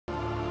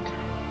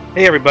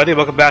Hey everybody,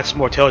 welcome back to some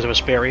more Tales of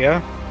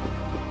Vesperia.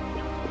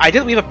 I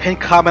did leave a pinned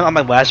comment on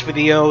my last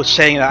video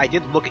saying that I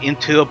did look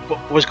into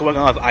what was going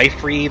on with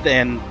Ifried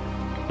and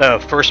the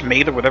first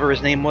mate or whatever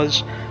his name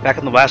was back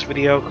in the last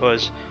video,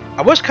 because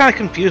I was kind of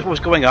confused what was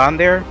going on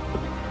there.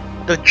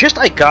 The gist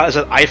I got is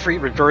that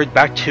Ifried reverted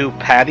back to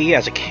Patty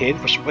as a kid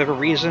for whatever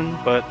reason,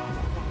 but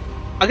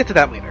I'll get to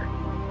that later.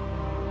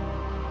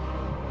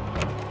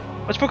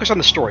 Let's focus on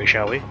the story,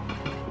 shall we?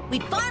 We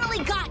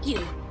finally got you!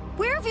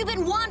 Where have you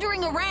been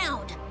wandering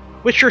around?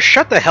 Witcher,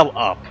 shut the hell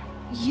up.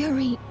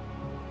 Yuri...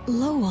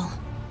 Lowell.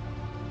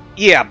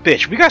 Yeah,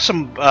 bitch, we got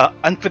some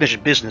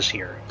unfinished business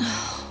here.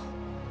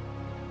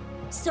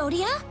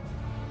 Sodia?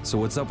 So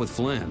what's up with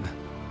Flynn?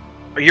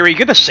 Are you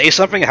gonna say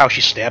something how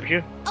she stabbed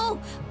you?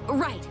 Oh,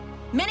 right.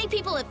 Many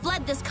people have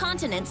fled this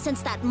continent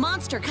since that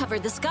monster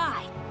covered the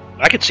sky.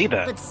 I could see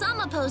that. But some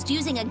opposed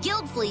using a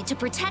guild fleet to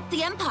protect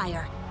the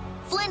Empire.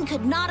 Flynn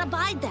could not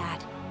abide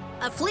that.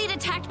 A fleet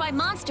attacked by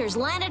monsters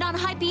landed on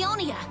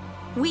Hypeonia.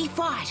 We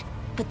fought,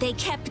 but they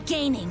kept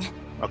gaining.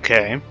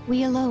 Okay.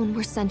 We alone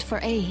were sent for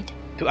aid.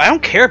 Dude, I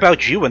don't care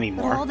about you But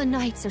anymore. all the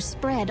knights are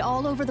spread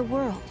all over the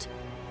world.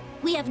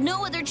 We have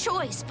no other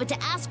choice but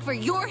to ask for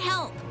your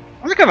help.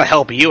 I'm not gonna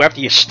help you after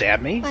you stab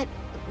me. But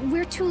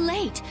we're too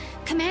late.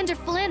 Commander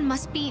Flynn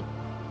must be...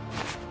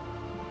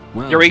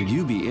 Well, Yuri. could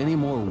you be any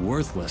more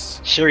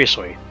worthless?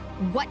 Seriously.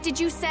 What did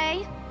you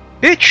say?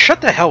 Bitch, shut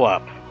the hell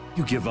up.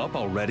 You give up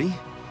already?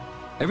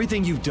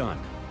 Everything you've done,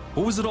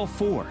 what was it all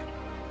for?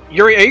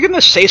 Yuri, are you gonna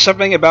say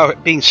something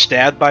about being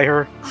stabbed by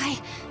her?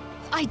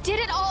 I did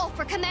it all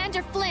for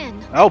Commander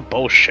Flynn. Oh,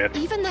 bullshit.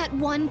 Even that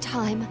one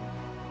time.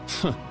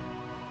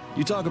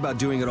 You talk about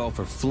doing it all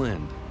for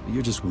Flynn, but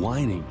you're just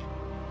whining.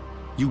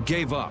 You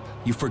gave up.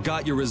 You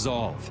forgot your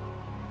resolve.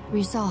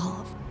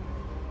 Resolve.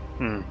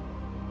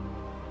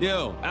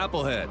 Yo,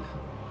 Applehead.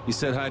 You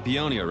said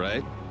Hypeonia,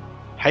 right?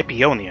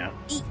 Hypeonia.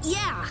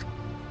 Yeah.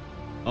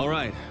 All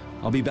right,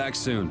 I'll be back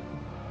soon.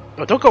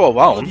 But don't go All of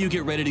alone. you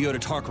get ready to go to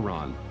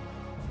Tarkaron.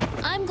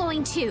 I'm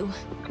going too.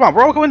 Come on,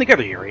 we're all going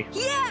together, Yuri.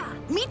 Yeah,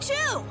 me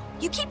too.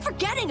 You keep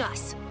forgetting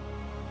us.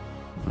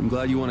 I'm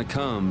glad you want to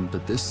come,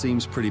 but this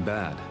seems pretty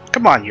bad.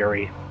 Come on,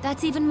 Yuri.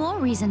 That's even more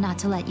reason not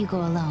to let you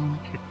go alone.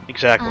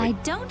 Exactly. I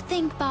don't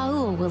think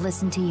Baul will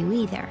listen to you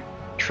either.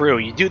 True,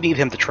 you do need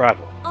him to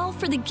travel. All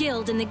for the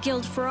guild and the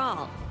guild for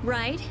all,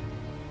 right?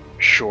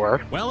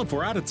 Sure. Well, if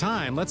we're out of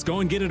time, let's go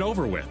and get it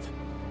over with.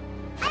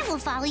 I will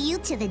follow you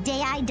to the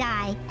day I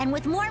die, and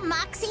with more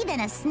moxie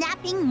than a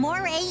snapping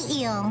moray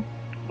eel.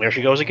 There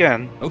she goes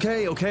again.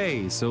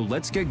 Okay, so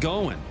let's get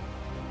going.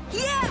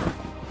 Yeah!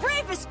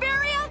 Brave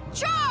Vesperia,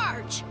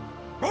 charge!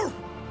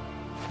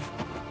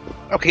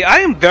 Okay, I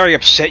am very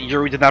upset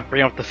Yuri did not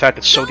bring up the fact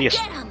that Go Sodia... get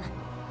him!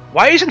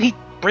 Why isn't he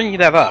bringing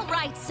that up? All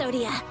right,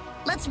 Sodia.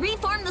 Let's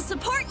reform the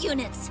support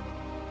units.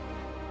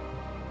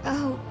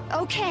 Oh,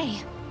 okay.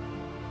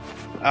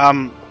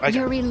 Can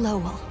Yuri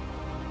Lowell.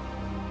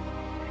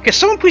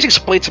 someone please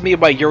explain to me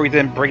why Yuri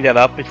didn't bring that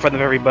up in front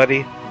of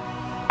everybody?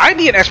 I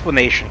need an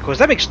explanation, because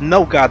that makes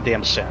no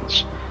goddamn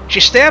sense. She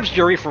stabs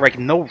Yuri for, like,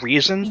 no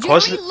reason.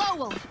 Yuri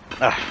Lowell!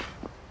 Ugh.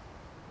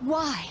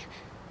 Why?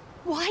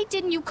 Why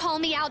didn't you call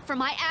me out for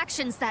my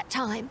actions that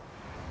time?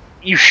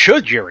 You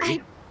should,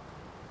 Yuri.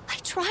 I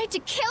tried to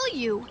kill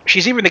you.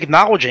 She's even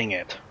acknowledging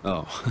it.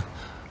 Oh,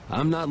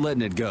 I'm not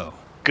letting it go.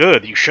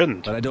 Good, you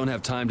shouldn't. But I don't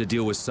have time to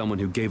deal with someone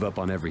who gave up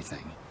on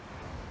everything.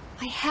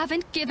 I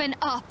haven't given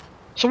up.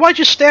 So why'd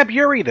you stab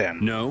Yuri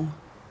then? No?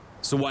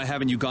 So why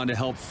haven't you gone to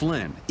help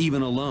Flynn,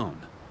 even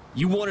alone?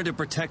 You wanted to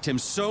protect him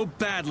so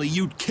badly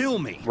you'd kill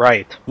me.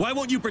 Right. Why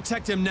won't you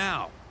protect him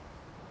now?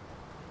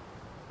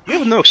 You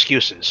have no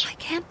excuses. I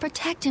can't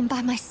protect him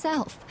by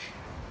myself.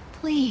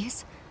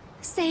 Please,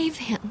 save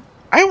him.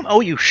 I don't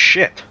owe you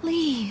shit.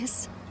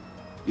 Please,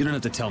 You don't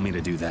have to tell me to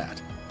do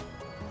that.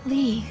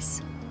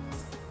 please.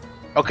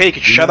 Okay, you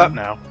can shut up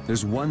now.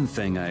 There's one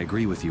thing I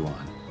agree with you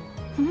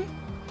on.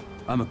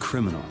 I'm a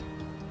criminal.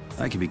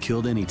 I can be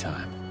killed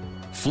anytime.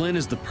 Flynn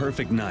is the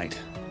perfect knight.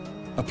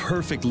 A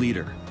perfect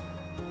leader.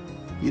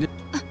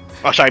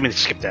 Oh, sorry, I meant to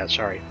skip that,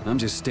 sorry. I'm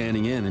just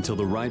standing in until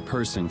the right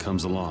person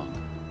comes along.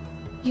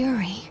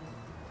 Yuri.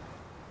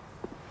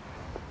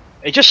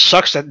 It just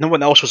sucks that no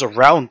one else was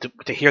around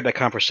to hear that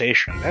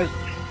conversation.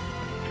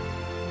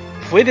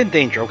 Flynn in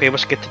danger. Okay,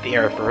 let's get to the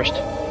air first.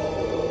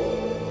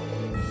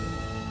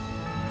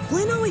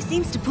 Flynn always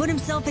seems to put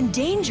himself in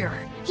danger.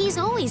 He's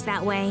always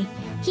that way.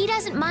 He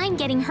doesn't mind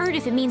getting hurt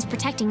if it means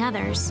protecting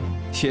others.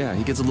 Yeah,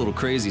 he gets a little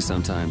crazy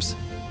sometimes.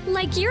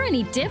 Like you're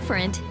any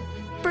different.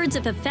 Birds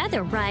of a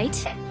feather, right?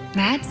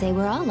 I'd say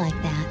we're all like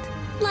that.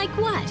 Like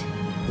what?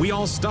 We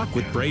all stuck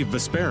with brave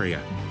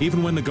Vesperia,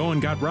 even when the going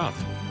got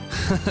rough.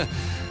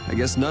 I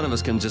guess none of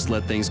us can just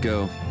let things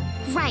go.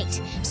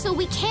 Right, so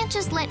we can't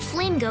just let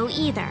Flynn go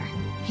either.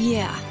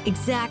 Yeah,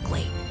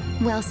 exactly.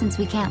 Well, since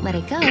we can't let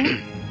it go,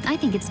 I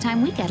think it's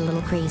time we get a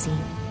little crazy.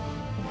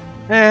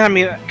 I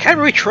mean, can I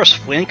really trust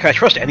Flynn? Can I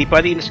trust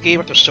anybody in this game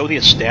after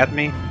Sodia stabbed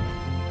me?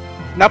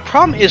 Now,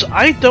 problem is,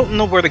 I don't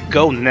know where to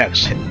go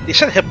next. They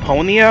said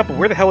Hipponia, but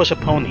where the hell is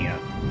Hipponia?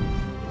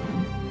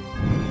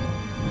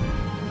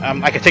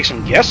 I could take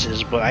some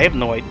guesses, but I have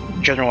no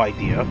general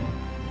idea.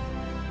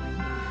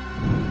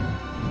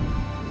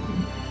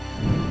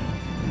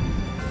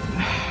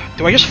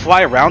 Do I just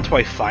fly around till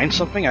I find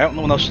something? I don't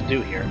know what else to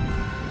do here.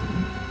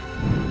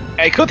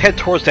 I could head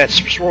towards that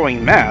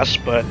swirling mass,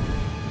 but...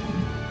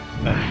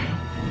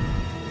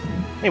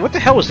 Hey, what the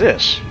hell is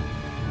this?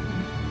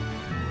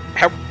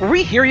 Were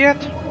we here yet?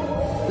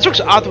 This looks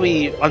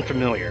oddly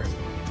unfamiliar.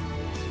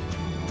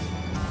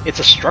 It's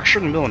a structure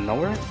in the middle of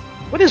nowhere?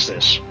 What is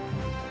this?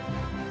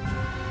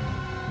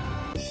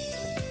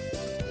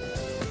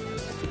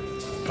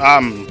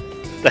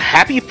 The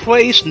Happy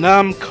Place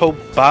Nam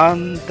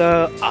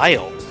Kobanda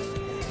Isle.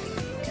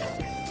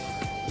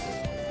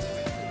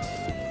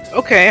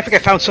 Okay, I think I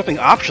found something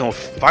optional,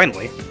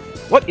 finally.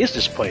 What is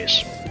this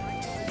place?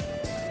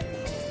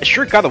 It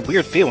sure got a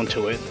weird feeling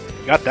to it.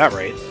 Got that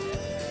right.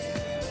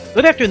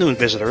 Good afternoon,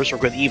 visitors, or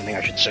good evening,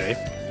 I should say.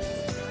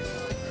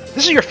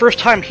 This is your first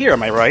time here,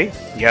 am I right?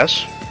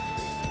 Yes.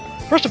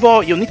 First of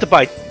all, you'll need to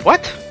buy...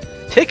 what?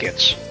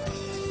 Tickets.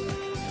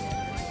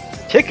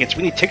 Tickets?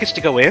 We need tickets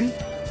to go in?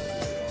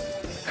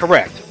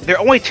 Correct. They're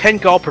only 10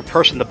 gold per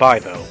person to buy,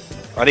 though.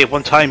 Are they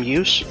one-time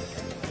use?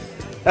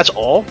 That's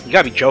all? You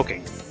gotta be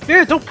joking.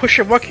 Yeah, don't push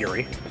your luck,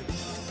 Yuri.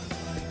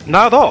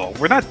 Not at all.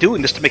 We're not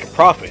doing this to make a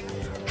profit.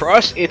 For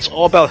us, it's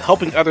all about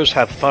helping others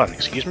have fun.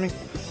 Excuse me?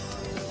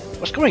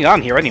 What's going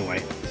on here,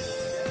 anyway?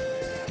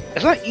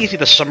 It's not easy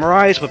to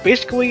summarize, but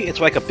basically, it's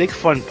like a big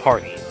fun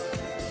party.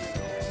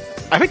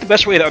 I think the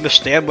best way to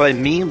understand what I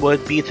mean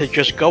would be to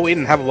just go in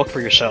and have a look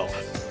for yourself.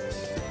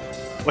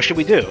 What should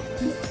we do?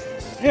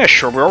 Yeah,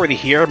 sure, we're already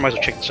here, might as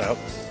well check this out.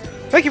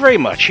 Thank you very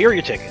much, here are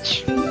your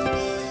tickets.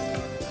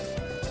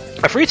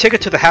 A free ticket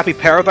to the Happy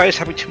Paradise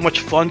having too much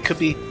fun could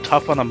be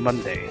tough on a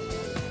Monday.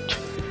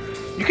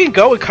 You can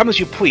go and come as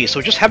you please,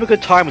 so just have a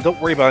good time and don't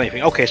worry about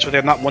anything. Okay, so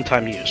they're not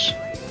one-time use.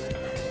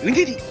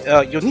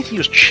 You'll need to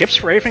use chips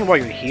for everything while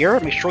you're here.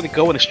 Make sure to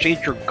go and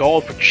exchange your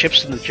gold for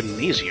chips in the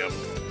gymnasium.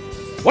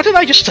 What did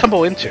I just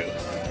stumble into?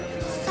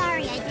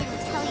 Sorry I didn't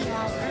tell you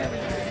all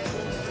earlier.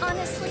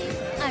 Honestly,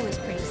 I was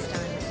pretty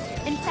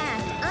stunned. In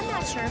fact, I'm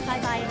not sure if I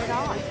buy it at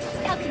all.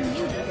 How can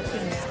you do the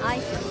things I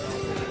do?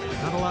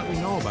 Not a lot we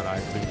know about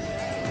Ivory. I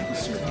was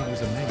certain he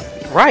was a man.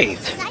 Right.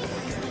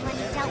 Zaphias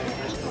already dealt with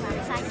people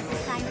outside of the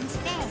Siren's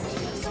Bay,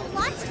 so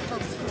lots of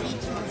folks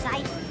believe he was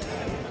Ivory.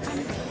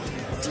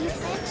 Do you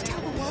plan to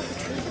tell the world the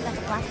truth about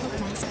the Black Hook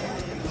Massacre? A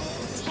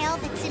tale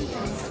that's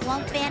infamous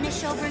won't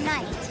vanish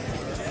overnight.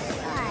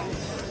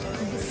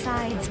 But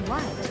Besides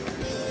what?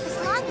 as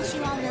long as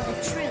you all know the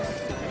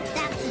truth,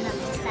 that's enough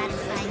to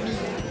satisfy me.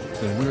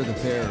 Then we're the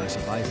bearers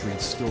of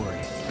Ivory's story.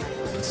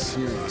 A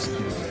serious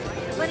duty.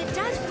 But it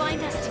does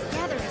bind us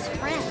together as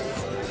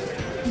friends.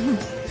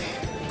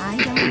 I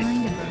don't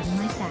mind a burden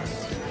like that.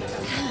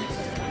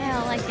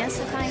 Well, I guess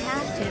if I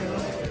have to.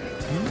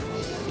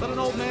 Let an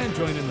old man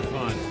join in the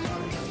fun.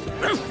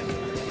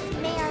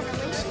 May our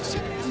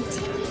relationship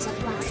continue to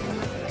blossom.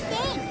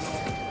 Thanks!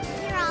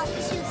 You're all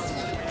too sweet.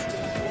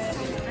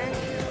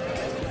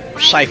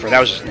 Cypher, that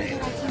was his name.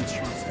 I can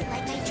trust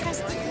like I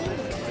trusted you.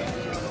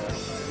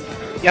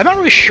 Yeah, I'm not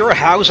really sure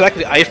how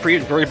exactly Ivory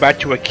reverted back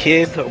to a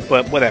kid,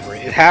 but whatever.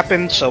 It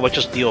happened, so let's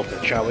just deal with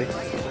it, shall we?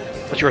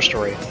 What's your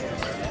story?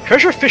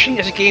 Treasure fishing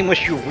is a game in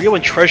which you reel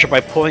in treasure by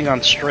pulling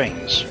on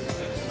strings.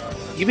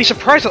 You'd be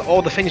surprised at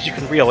all the things you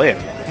can reel in.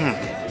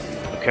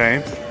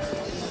 Okay.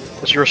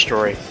 What's your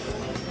story?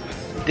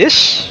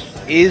 This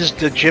is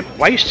the gym.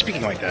 Why are you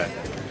speaking like that?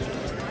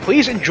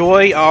 Please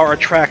enjoy our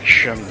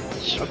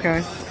attractions.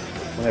 Okay.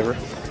 Whatever.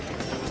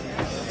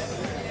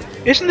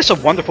 Isn't this a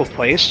wonderful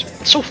place?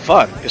 It's so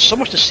fun. There's so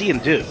much to see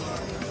and do.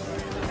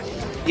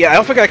 Yeah, I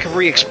don't think I can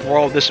re-explore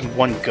all this in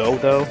one go,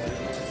 though.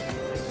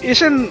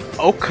 Isn't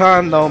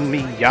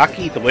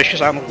okonomiyaki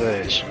delicious? I don't know what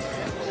that is.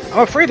 I'm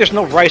afraid there's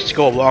no rice to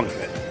go along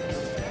with it.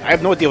 I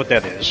have no idea what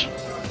that is.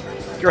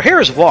 Your hair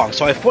is long,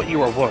 so I thought you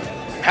were a woman.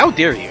 How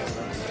dare you?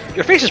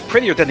 Your face is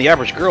prettier than the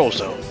average girl's,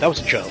 though. That was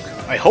a joke.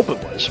 I hope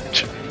it was.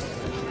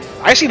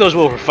 I see those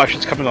little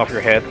reflections coming off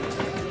your head.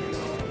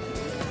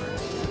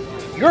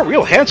 You're a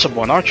real handsome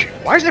one, aren't you?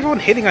 Why is everyone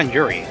hating on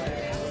Yuri?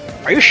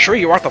 Are you sure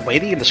you aren't the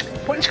lady in this?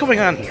 What is going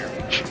on here?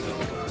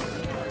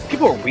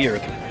 People are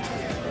weird.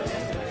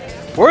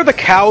 Where are the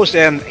cows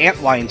and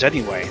antlions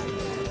anyway?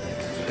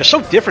 They're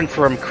so different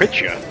from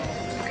Kritya.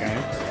 Okay.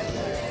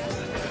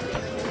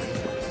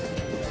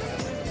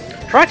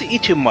 Try not to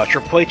eat too much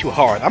or play too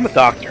hard. I'm a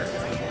doctor.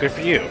 Good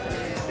for you.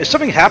 If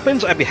something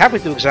happens, I'd be happy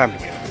to examine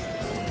you.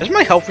 Is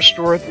my health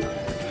restored?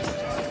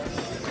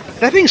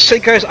 That being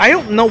said, guys, I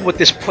don't know what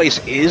this place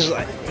is.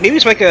 Maybe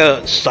it's like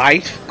a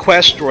side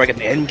quest or like an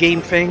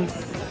endgame thing.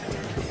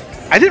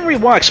 I didn't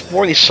really want to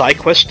explore any side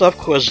quest stuff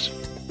because,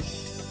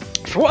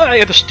 for what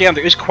I understand,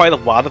 there is quite a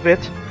lot of it.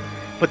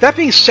 But that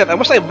being said,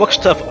 unless I look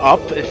stuff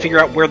up and figure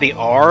out where they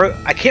are,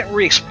 I can't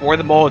really explore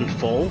them all in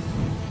full.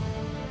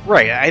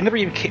 Right, I never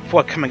even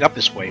thought coming up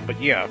this way,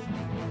 but yeah.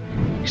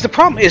 Because the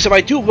problem is, if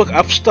I do look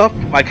up stuff,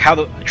 like how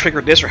to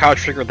trigger this or how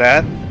to trigger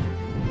that,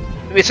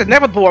 it's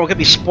inevitable I'm going to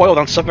be spoiled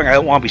on something I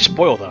don't want to be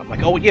spoiled on.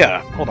 Like, oh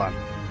yeah, hold on.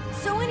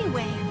 So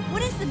anyway,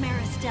 what is the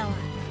Maristella? stella.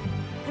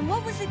 And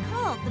what was it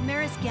called? The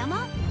Maris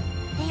Gemma?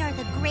 They are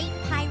the great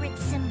pirate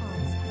symbols.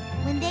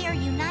 When they are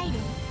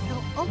united,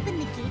 they'll open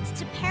the gates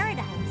to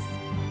paradise.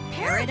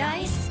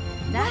 Paradise?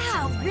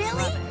 Wow,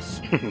 really?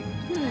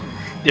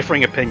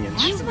 Differing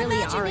opinions. You Some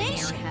really are an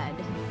imagination. airhead.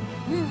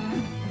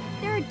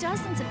 There are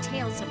dozens of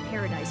tales of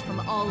paradise from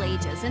all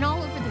ages and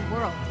all over the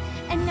world,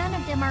 and none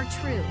of them are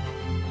true.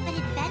 But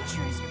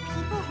adventurers are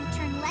people who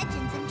turn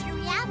legends into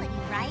reality,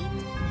 right?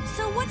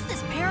 So what's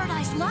this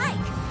paradise like?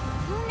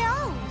 Who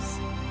knows?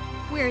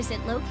 Where is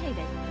it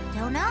located?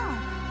 Don't know.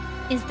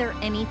 Is there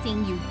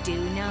anything you do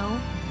know?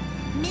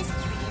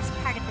 Mystery is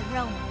part of the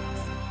romance.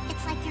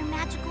 It's like your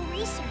magical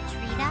research,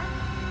 Rita.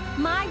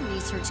 My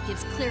research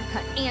gives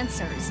clear-cut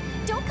answers.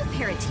 Don't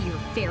compare it to your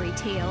fairy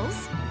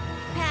tales.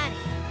 Patty,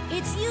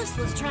 it's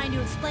useless trying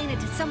to explain it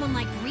to someone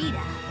like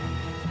Rita.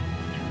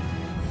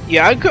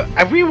 Yeah,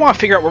 I really want to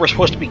figure out where we're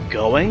supposed to be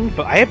going,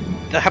 but I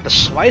have the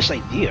slightest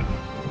idea.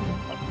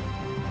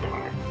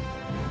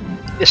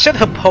 It said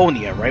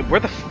Haponia, right?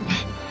 Where the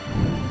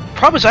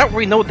problem is I don't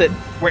really know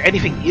where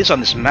anything is on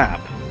this map.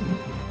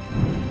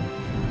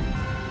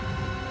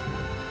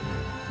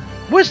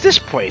 What is this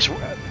place?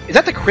 Is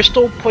that the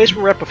crystal place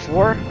we were at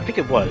before? I think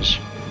it was.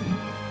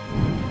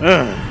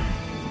 Ugh.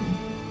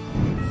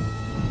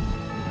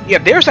 Yeah,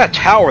 there's that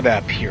tower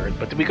that appeared,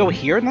 but did we go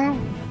here now?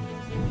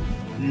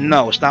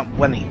 No, it's not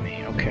letting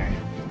me. Okay.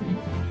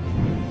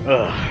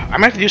 Ugh. I'm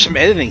gonna have to do some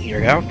editing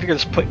here. I don't figure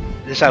put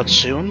this out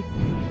soon.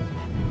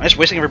 I'm just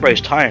wasting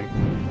everybody's time.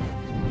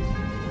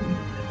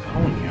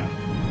 Oh, yeah.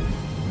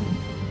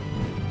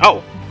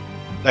 Oh!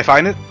 Did I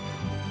find it?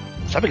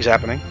 Something's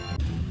happening.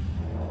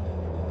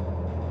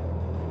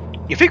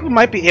 You think we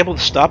might be able to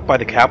stop by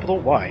the capital?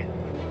 Why?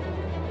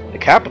 The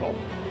capital?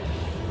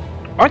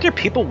 Aren't there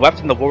people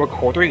left in the lower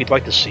quarter you'd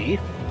like to see?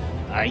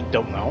 I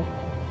don't know.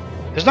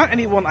 There's not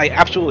anyone I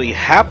absolutely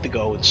have to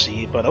go and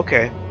see, but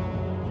okay.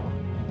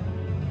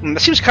 That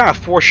seems kind of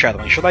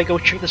foreshadowing. Should I go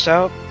check this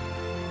out?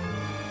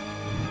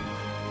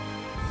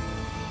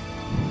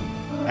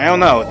 I don't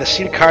know. This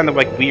seemed kind of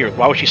like weird.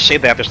 Why would she say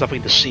that if there's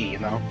nothing to see, you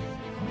know?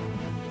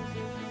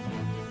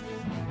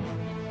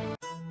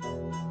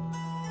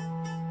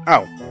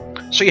 Oh.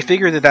 So you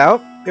figured it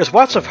out? There's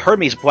lots of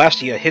Hermes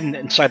blastia hidden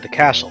inside the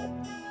castle.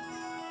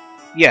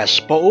 Yes,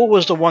 Baul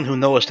was the one who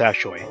noticed,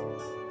 actually.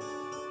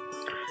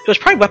 It was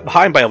probably left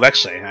behind by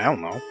Alexei, I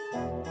don't know.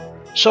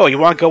 So, you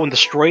want to go and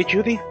destroy it,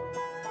 Judy?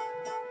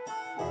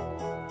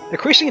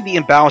 Decreasing the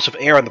imbalance of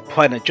air on the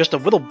planet just a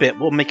little bit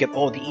will make it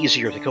all the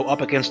easier to go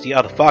up against the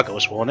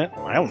Alphagos, won't it?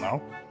 I don't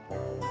know.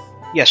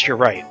 Yes, you're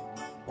right.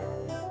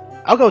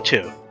 I'll go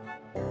too.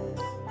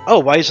 Oh,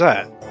 why is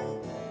that?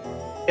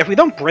 If we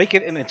don't break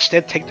it and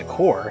instead take the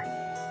core,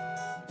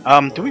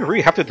 do we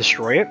really have to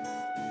destroy it?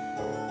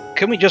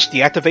 Can we just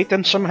deactivate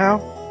them somehow?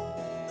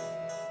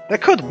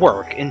 That could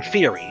work, in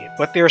theory,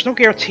 but there's no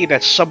guarantee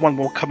that someone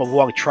won't come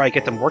along and try to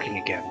get them working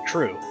again,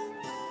 true.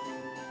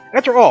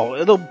 After all,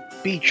 it'll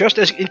be just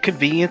as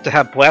inconvenient to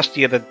have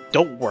blastia that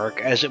don't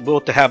work as it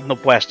will to have no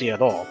blastia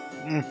at all.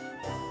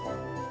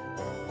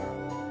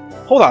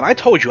 Hold on, I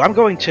told you, I'm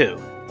going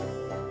too.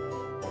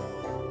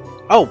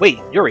 Oh, wait,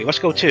 Yuri, let's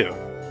go too.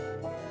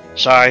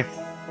 Sorry.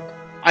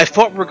 I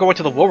thought we were going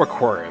to the lower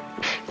quarter.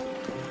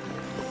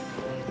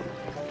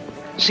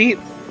 See,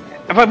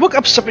 if I look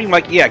up something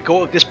like, yeah,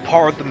 go to this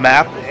part of the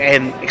map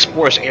and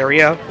explore this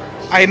area,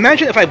 I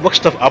imagine if I look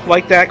stuff up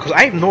like that, because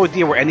I have no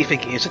idea where anything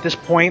is at this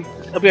point,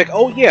 it'll be like,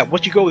 oh yeah,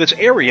 once you go to this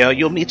area,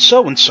 you'll meet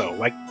so-and-so.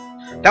 Like,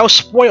 that will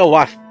spoil a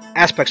lot of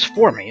aspects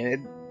for me.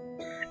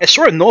 It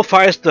sort of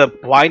nullifies the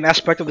blind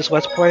aspect of this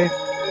Let's Play.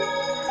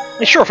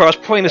 And sure, if I was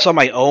playing this on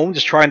my own,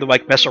 just trying to,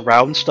 like, mess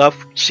around and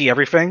stuff, see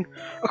everything,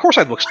 of course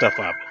I'd look stuff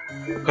up.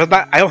 Because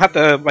I don't have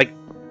to, like,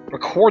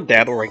 record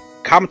that or, like,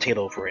 commentate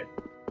over it.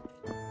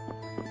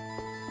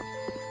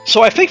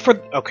 So I think for...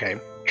 Okay,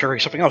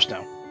 triggering something else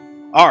now.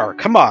 R,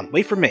 come on,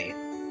 wait for me.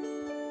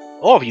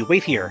 All of you,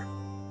 wait here.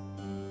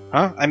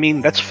 Huh? I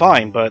mean, that's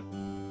fine, but...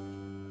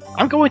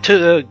 I'm going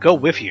to go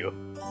with you.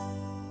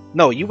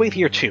 No, you wait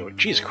here too.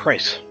 Jesus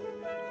Christ.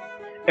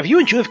 If you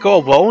and Judith go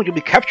alone, you'll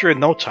be captured in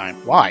no time.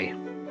 Why?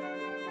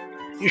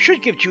 You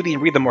should give Judy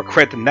and Rita more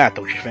credit than that,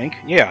 don't you think?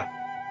 Yeah.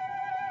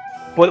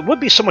 But it would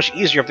be so much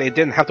easier if they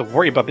didn't have to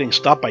worry about being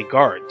stopped by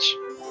guards.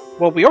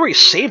 Well, we already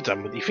saved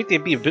them, but do you think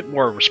they'd be a bit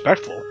more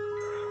respectful?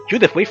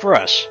 Judith, wait for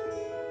us.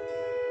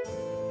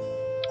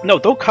 No,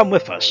 don't come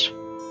with us.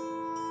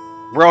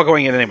 We're all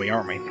going in anyway,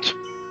 aren't we?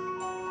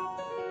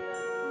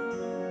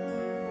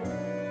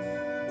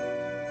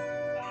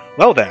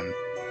 Well then.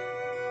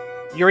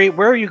 Yuri,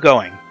 where are you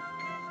going?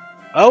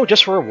 Oh,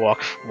 just for a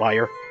walk,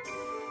 liar.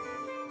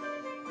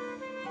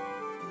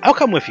 I'll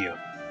come with you.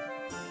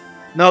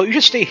 No, you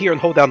should stay here and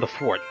hold down the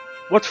fort.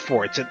 What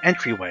fort? It's an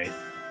entryway.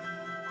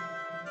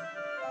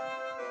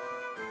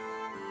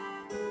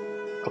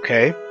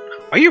 Okay.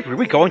 Are you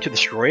really going to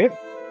destroy it?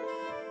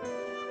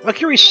 Like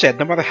Yuri said,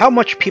 no matter how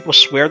much people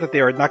swear that they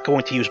are not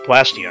going to use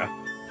blastia,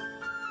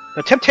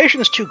 the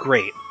temptation is too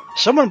great.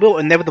 Someone will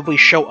inevitably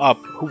show up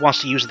who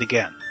wants to use it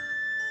again.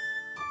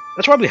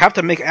 That's why we have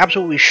to make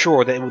absolutely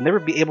sure that it will never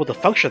be able to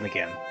function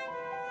again.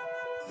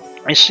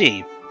 I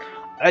see.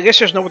 I guess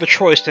there's no other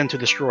choice than to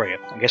destroy it.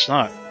 I guess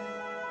not.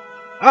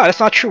 Ah, that's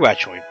not true,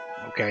 actually.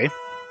 Okay.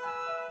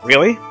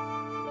 Really?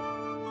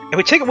 If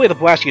we take away the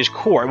blastia's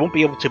core, it won't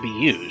be able to be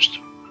used.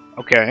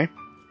 Okay.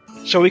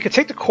 So we could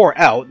take the core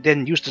out,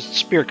 then use the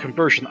spirit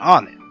conversion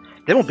on it.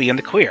 Then we'll be in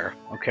the clear.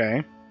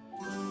 Okay.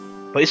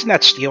 But isn't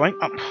that stealing?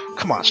 Oh,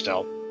 come on,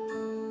 Stell.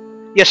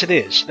 Yes, it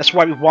is. That's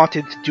why we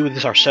wanted to do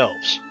this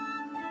ourselves.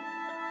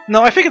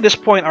 No, I think at this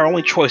point our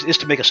only choice is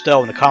to make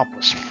Estelle an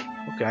accomplice.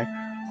 Okay.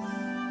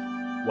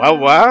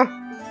 What?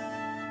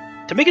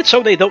 To make it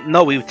so they don't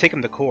know we've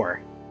taken the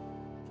core.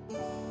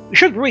 We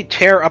should really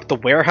tear up the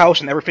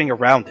warehouse and everything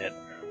around it.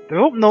 They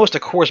won't notice the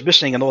core's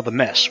missing and all the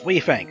mess. What do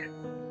you think?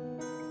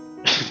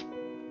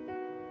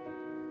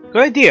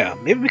 Good idea.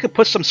 Maybe we could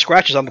put some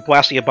scratches on the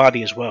blastia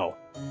body as well.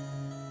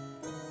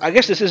 I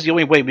guess this is the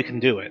only way we can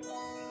do it.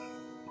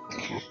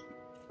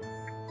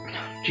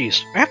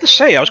 Jeez, I have to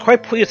say, I was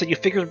quite pleased that you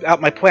figured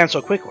out my plan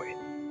so quickly.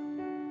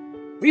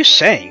 What are you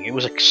saying? It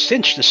was a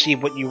cinch to see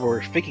what you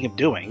were thinking of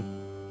doing.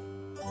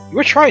 You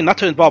were trying not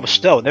to involve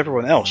Estelle and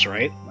everyone else,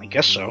 right? I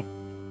guess so.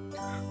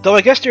 Though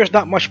I guess there's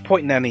not much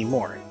point in that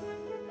anymore.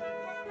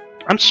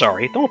 I'm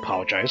sorry, don't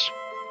apologize.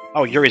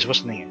 Oh, Yuri's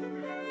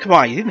listening. Come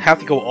on, you didn't have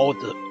to go all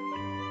to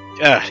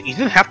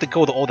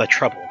all that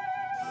trouble.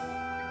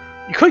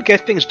 You could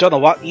get things done a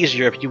lot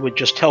easier if you would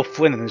just tell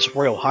Flynn and His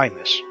Royal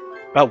Highness.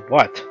 About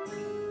what?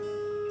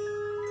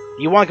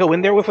 You want to go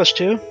in there with us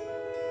too?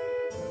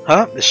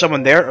 Huh? Is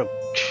someone there?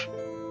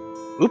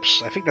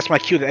 Oops, I think that's my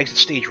cue to exit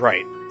stage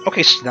right.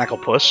 Okay,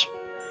 Snagglepuss.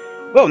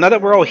 Well, now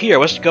that we're all here,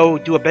 let's go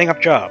do a bang-up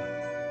job.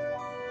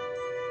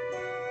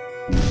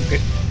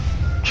 Okay.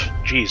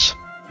 Jeez,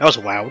 that was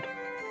loud.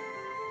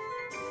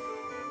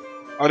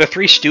 Are the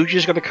Three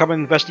Stooges going to come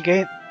and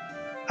investigate?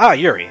 Ah,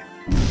 Yuri.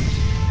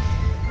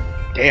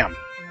 Damn.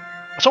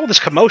 What's all this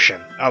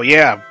commotion? Oh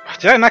yeah,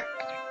 did I not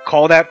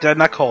call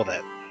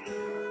that?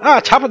 Ah,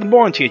 top of the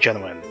morning to you,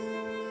 gentlemen.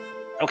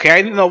 Okay,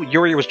 I didn't know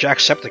Yuri was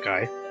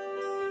Jacksepticeye.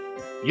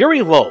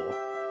 Yuri Low.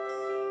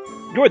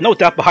 You are no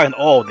doubt behind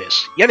all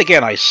this. Yet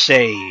again, I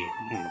say...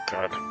 Oh,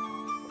 God.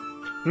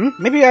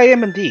 Maybe I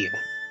am indeed.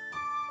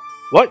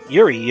 What?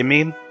 Yuri, you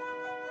mean?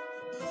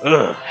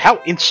 Ugh,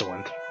 how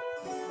insolent.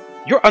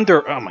 You're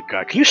under... Oh my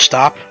god, can you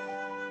stop?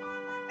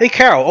 Hey,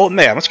 Carol, old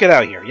man, let's get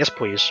out of here. Yes,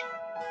 please.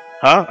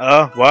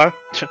 Huh? What?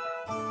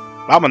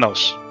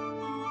 Vamonos.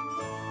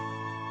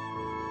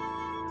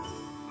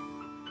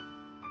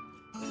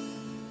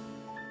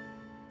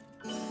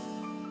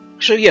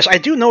 So yes, I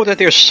do know that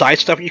there's side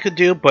stuff you could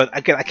do, but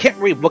again, I can't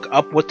really look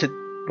up what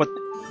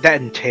that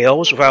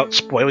entails without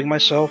spoiling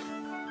myself.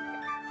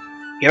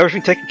 You have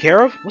everything taken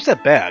care of? What's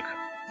that bag?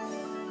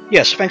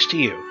 Yes, thanks to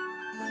you.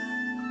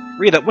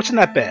 Rita, what's in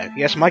that bag?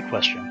 Yes, my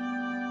question.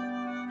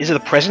 Is it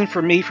a present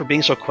for me for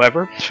being so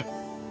clever?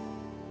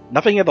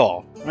 Nothing at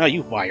all. Oh,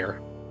 you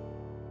liar.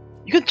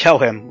 You can tell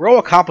him. We're all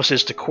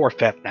accomplices to core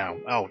theft now.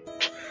 Oh,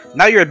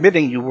 now you're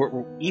admitting you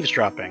were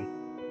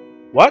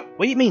eavesdropping. What?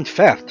 What do you mean,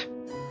 theft?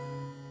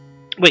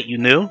 Wait, you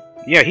knew?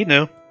 Yeah, he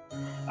knew.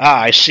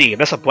 Ah, I see.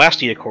 That's a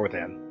blastia core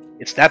then.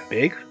 It's that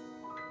big?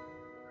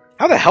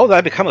 How the hell did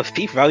I become a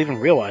thief without even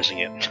realizing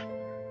it?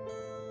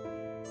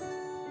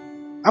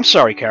 I'm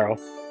sorry, Carol.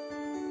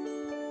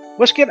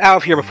 Let's get out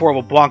of here before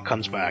LeBlanc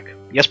comes back.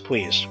 Yes,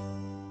 please.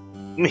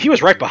 He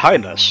was right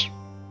behind us.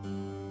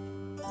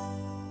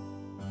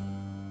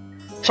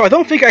 So I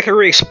don't think I can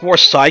really explore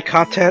side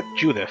content,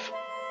 Judith.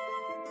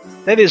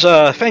 That is,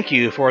 thank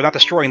you for not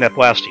destroying that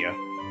blastia.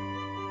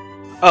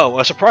 Oh,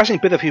 a surprising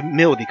bit of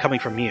humility coming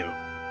from you.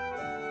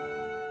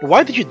 But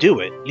why did you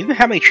do it? You didn't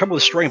have any trouble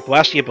destroying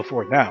blastia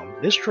before now.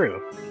 It is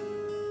true.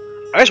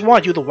 I just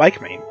wanted you to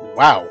like me.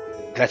 Wow.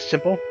 That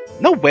simple?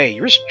 No way,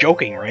 you're just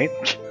joking,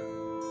 right?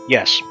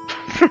 Yes.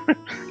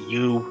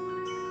 You.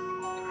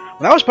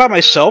 When I was by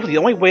myself, the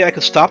only way I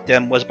could stop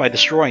them was by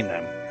destroying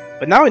them.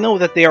 But now I know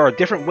that there are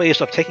different ways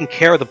of taking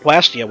care of the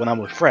blastia when I'm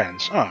with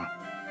friends. Huh.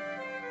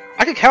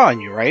 I can count on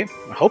you, right?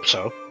 I hope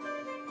so.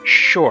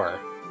 Sure.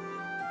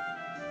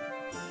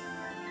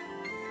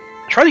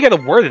 Try to get a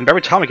word in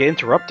every time I get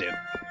interrupted.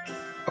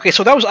 Okay,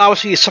 so that was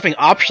obviously something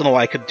optional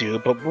I could do,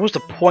 but what was the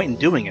point in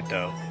doing it,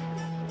 though?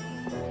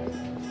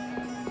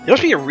 There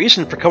must be a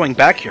reason for coming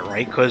back here,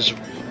 right? Because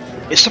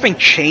is something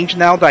changed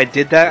now that I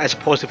did that, as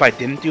opposed to if I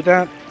didn't do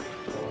that?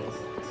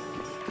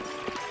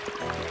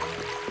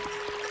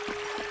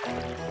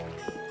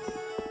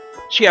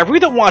 So yeah, I really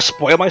don't want to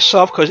spoil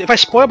myself, because if I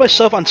spoil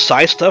myself on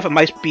side stuff, it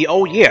might be,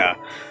 oh yeah,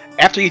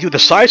 after you do the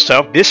side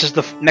stuff, this is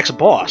the next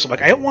boss.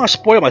 Like, I don't want to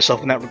spoil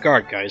myself in that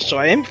regard, guys. So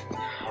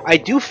I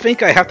do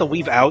think I have to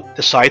leave out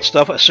the side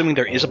stuff, assuming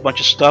there is a bunch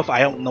of stuff. I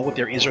don't know if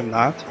there is or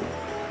not.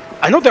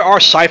 I know there are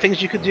side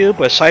things you could do,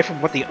 but aside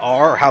from what they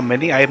are or how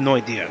many, I have no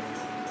idea.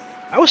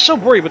 I was so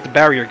worried with the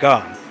barrier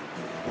gone.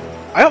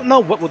 I don't know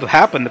what would have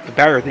happened if the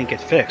barrier didn't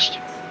get fixed.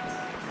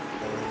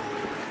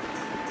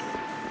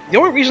 The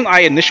only reason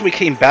I initially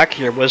came back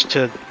here was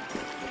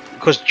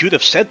because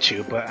Judith said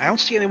to, but I don't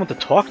see anyone to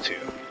talk to.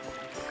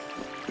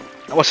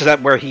 Unless is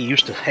that where he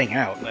used to hang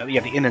out?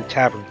 Yeah, the Inn and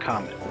Tavern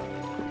comment.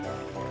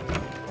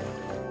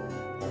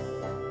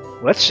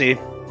 Let's see.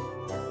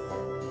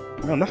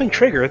 No, nothing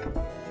triggered.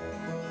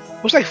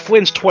 Looks like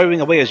Flynn's toiling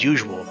away as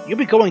usual. You'll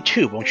be going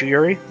too, won't you,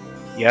 Yuri?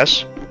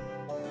 Yes.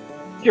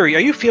 Yuri,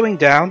 are you feeling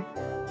down?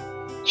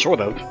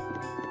 Sort of.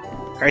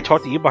 Can I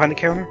talk to you behind the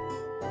counter?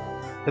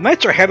 The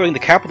Knights are handling the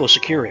capital's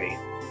security.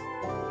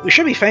 We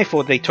should be thankful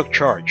that they took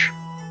charge.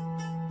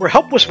 We're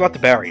helpless without the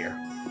barrier.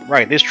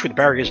 Right, it is true, the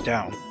barrier is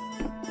down.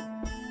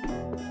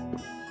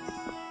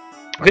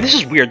 Okay, this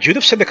is weird.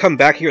 Judith said to come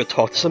back here to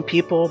talk to some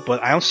people,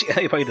 but I don't see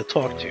anybody to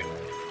talk to.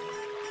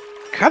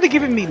 Kinda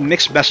giving me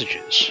mixed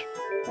messages.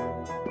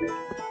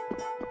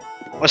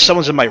 Unless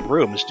someone's in my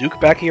room. Is Duke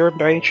back here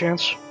by any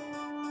chance?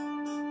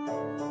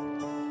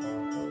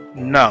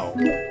 No.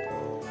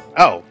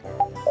 Oh.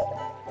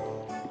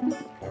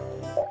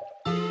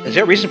 Is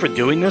there a reason for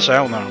doing this? I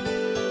don't know.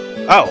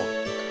 Oh.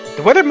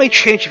 The weather may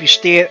change if you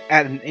stay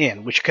at an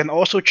inn, which can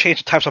also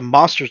change the types of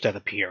monsters that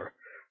appear.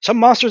 Some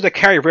monsters that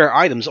carry rare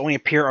items only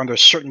appear under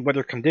certain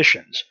weather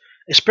conditions.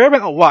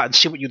 Experiment a lot and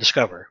see what you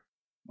discover.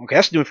 Okay,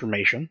 that's new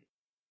information.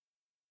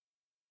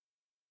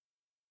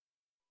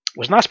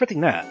 Was not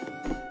expecting that.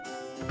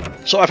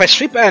 So if I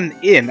sleep at an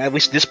inn, at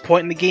least this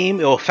point in the game,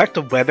 it'll affect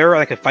the weather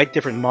and I can fight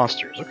different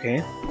monsters.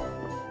 Okay.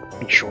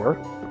 Sure.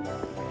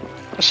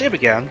 Let's save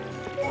again.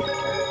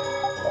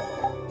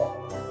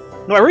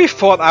 No, I really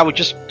thought I would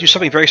just do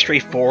something very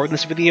straightforward in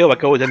this video, like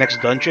go to the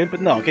next dungeon,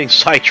 but no, I'm getting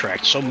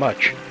sidetracked so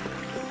much.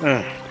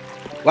 Ugh.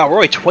 Wow, we're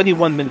only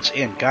 21 minutes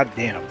in,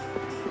 goddamn.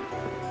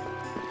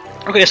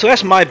 Okay, so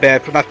that's my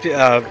bad for not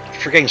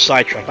for getting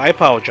sidetracked. I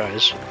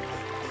apologize.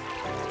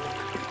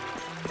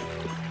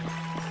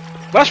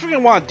 Last thing I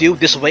want to do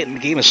this late in the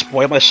game is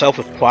spoil myself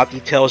with plot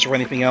details or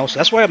anything else.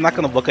 That's why I'm not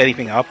going to look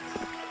anything up.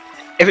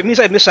 If it means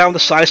I miss out on the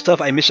side stuff,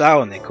 I miss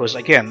out on it. Because,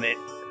 again,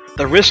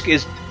 the risk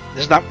is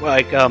not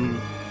like, the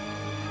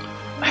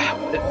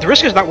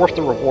risk is not worth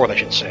the reward, I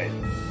should say.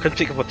 Couldn't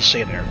think of what to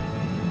say there.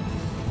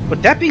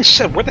 But that being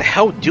said, where the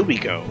hell do we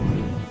go?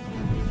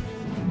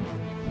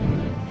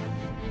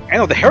 I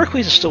know, the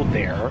Heracles is still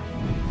there.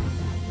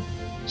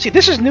 See,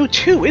 this is new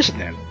too,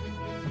 isn't it?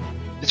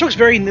 This looks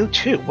very new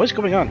too. What's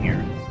going on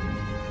here?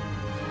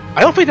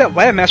 I don't think that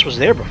landmass was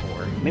there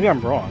before. Maybe I'm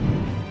wrong.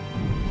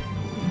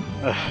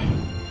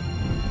 Ugh.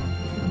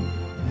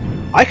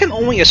 I can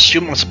only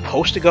assume I'm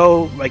supposed to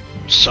go, like,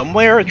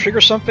 somewhere and trigger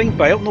something,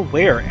 but I don't know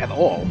where at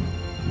all.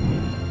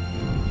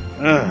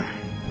 Ugh.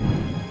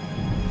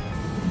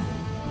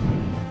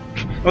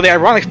 Well, the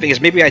ironic thing is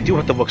maybe I do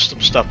have to look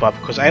some stuff up,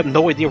 because I have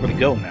no idea where to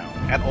go now,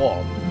 at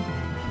all.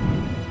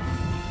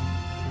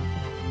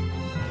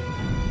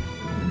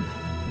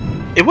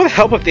 It would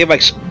help if they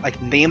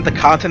like named the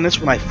continents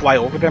when I fly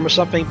over them or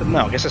something, but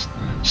no, I guess that's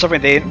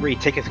something they didn't really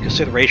take into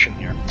consideration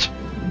here.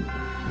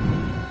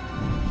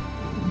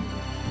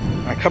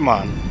 Alright, come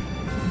on.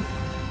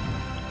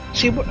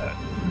 See,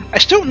 I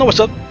still don't know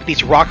what's up with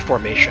these rock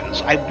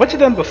formations. I went to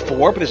them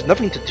before, but there's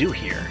nothing to do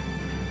here.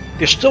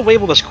 They're still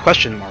labeled as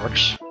question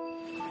marks.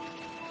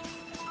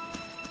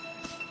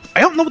 I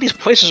don't know what these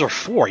places are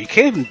for. You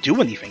can't even do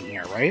anything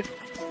here, right?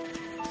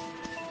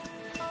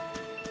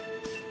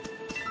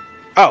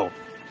 Oh.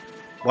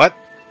 What?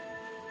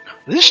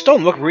 Does this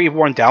stone look really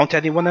worn down to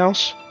anyone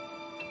else?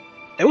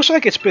 It looks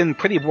like it's been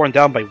pretty worn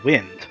down by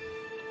wind.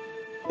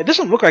 It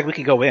doesn't look like we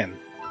can go in.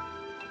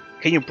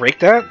 Can you break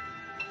that?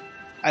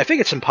 I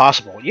think it's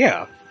impossible,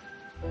 yeah.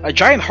 A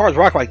giant hard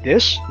rock like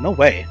this? No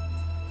way.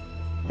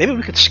 Maybe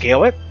we could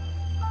scale it?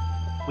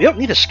 We don't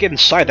need to skid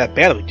inside that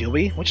badly, do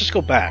we? Let's just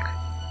go back.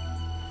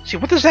 See,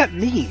 what does that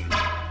mean?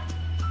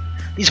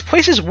 These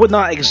places would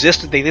not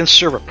exist if they didn't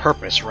serve a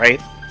purpose,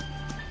 right?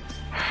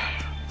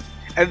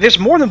 And there's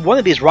more than one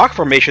of these rock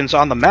formations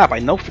on the map, I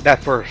know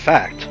that for a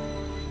fact.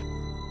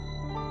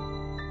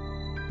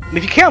 And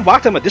if you can't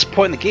unlock them at this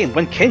point in the game,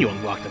 when can you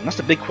unlock them? That's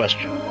the big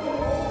question.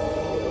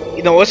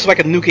 You know, it's like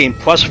a New Game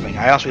Plus thing,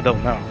 I honestly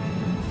don't know.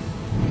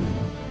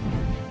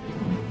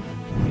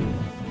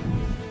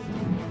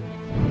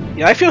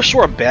 Yeah, I feel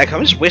sort of bad, because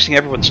I'm just wasting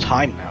everyone's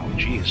time now,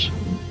 jeez.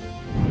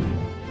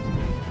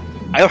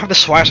 I don't have the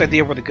slightest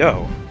idea where to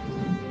go.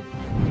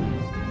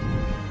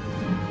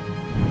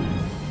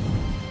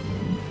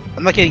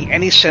 I'm not getting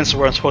any sense of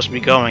where I'm supposed to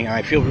be going, and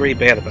I feel really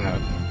bad about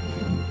it.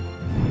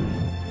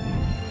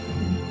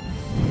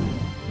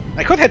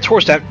 I could head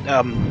towards that,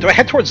 do I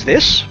head towards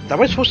this? Is that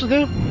what I'm supposed to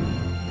do?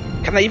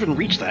 Can I even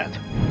reach that?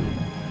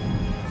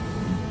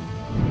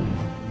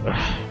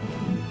 Ugh.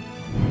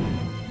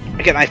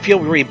 Again, I feel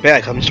really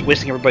bad because I'm just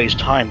wasting everybody's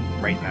time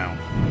right now.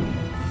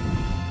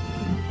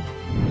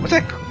 What's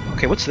that?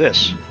 Okay, what's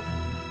this?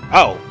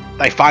 Oh,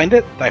 did I find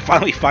it? Did I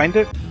finally find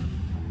it?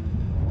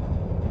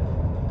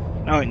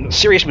 Oh,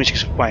 serious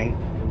music's playing.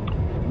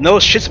 No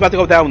shit's about to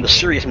go down when the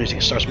serious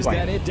music starts playing.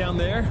 Is that it down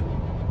there?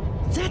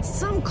 That's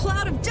some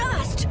cloud of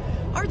dust!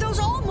 Are those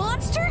all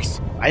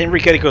monsters? I didn't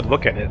really get a good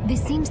look at it.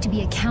 This seems to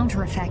be a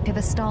counter effect of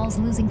Astal's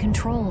losing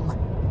control.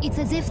 It's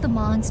as if the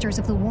monsters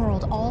of the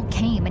world all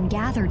came and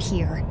gathered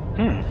here.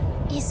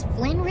 Is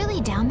Flynn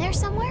really down there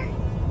somewhere?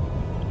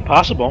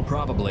 Possible.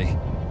 Probably.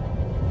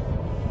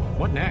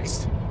 What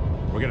next?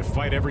 We're gonna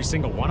fight every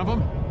single one of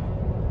them?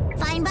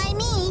 Fine by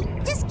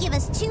me. Just give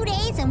us 2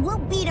 days and we'll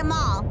beat them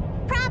all.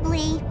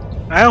 Probably.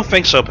 I don't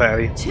think so,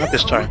 Patty. Not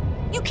this time.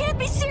 You can't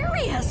be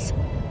serious!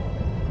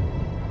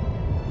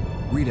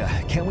 Rita,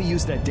 can't we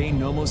use that Dane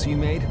Nomos you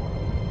made?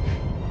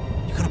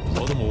 You're gonna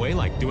blow them away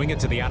like doing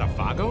it to the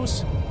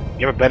Adaphagos?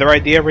 You have a better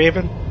idea,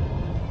 Raven?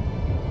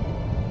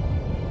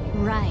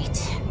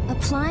 Right.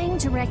 Applying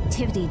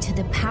directivity to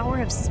the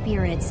power of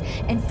spirits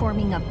and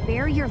forming a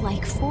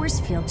barrier-like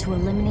force field to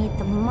eliminate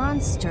the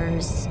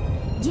monsters.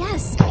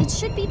 Yes, it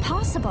should be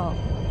possible.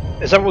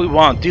 Is that what we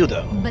want to do,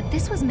 though? But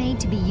this was made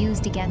to be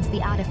used against the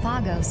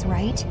Adaphagos,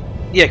 right?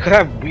 Yeah, it could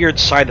have weird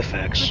side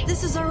effects. But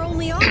this is our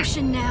only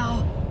option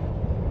now.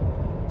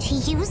 To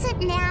use it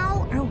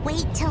now or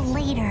wait till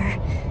later?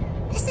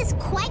 This is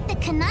quite the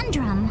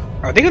conundrum.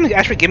 Are they going to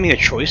actually give me a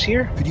choice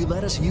here? Could you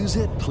let us use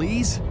it,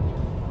 please?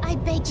 I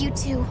beg you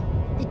to.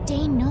 The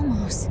Dane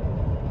Nomos.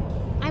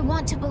 I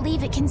want to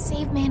believe it can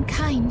save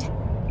mankind.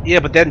 Yeah,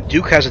 but then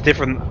Duke has a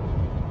different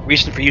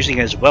reason for using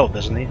it as well,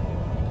 doesn't he?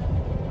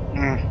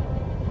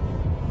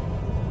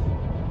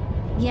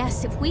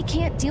 Yes, if we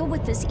can't deal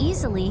with this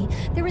easily,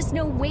 there is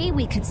no way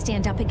we could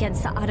stand up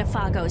against the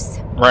Adaphagos.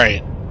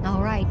 Right.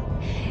 All right,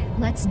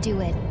 let's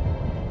do it.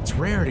 It's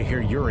rare to hear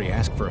Yuri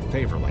ask for a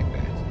favor like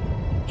that.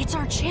 It's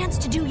our chance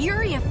to do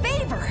Yuri a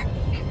favor.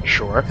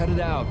 Sure. Cut it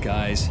out,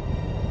 guys.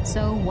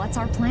 So, what's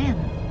our plan?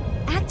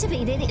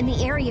 Activate it in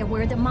the area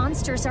where the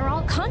monsters are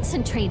all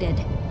concentrated.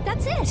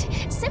 That's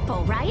it.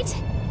 Simple, right?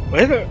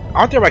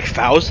 Aren't there like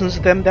thousands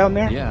of them down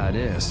there? Yeah, it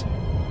is.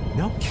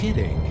 No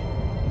kidding.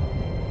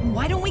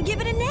 Why don't we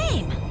give it a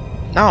name?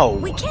 No.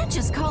 We can't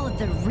just call it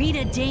the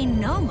Rita Dane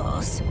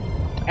Nomos.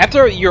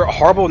 After your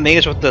horrible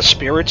names with the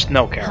spirits,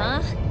 no,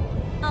 Carol. Huh?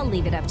 I'll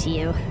leave it up to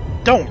you.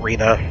 Don't,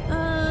 Rita.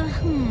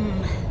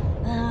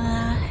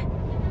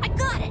 I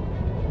got it.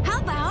 How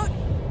about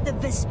the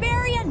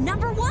Vesperia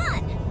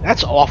 #1?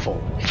 That's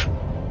awful.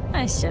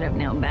 I should have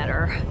known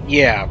better.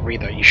 Yeah,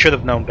 Rita, you should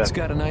have known It's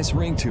better. got a nice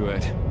ring to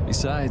it.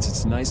 Besides,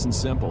 it's nice and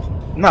simple.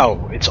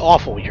 No, it's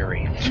awful,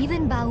 Yuri.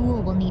 Even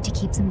Baul will need to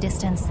keep some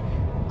distance.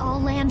 I'll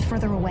land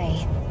further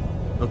away.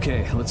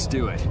 Okay, let's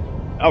do it.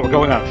 Oh, we're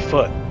going on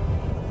foot.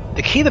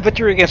 The key to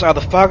victory against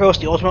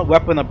Adaphagos, the ultimate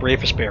weapon of Brave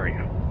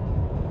Vesperia.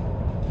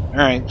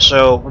 Alright,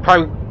 so we're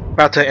probably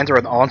about to enter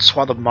an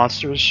onslaught of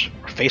monsters.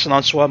 Or face an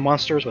onslaught of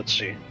monsters, let's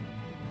see.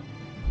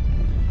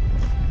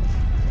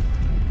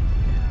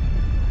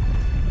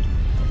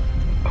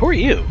 Who are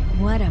you?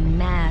 What a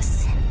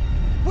mess.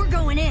 We're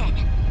going in.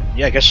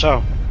 Yeah, I guess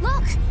so.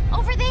 Look!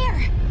 Over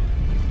there!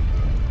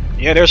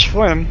 Yeah, there's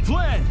Flynn.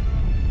 Flynn!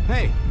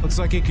 Hey, looks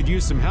like he could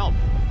use some help.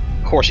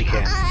 Of course he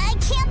can. I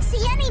can't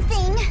see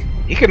anything.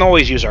 He can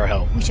always use our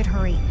help. We should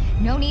hurry.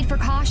 No need for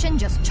caution,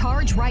 just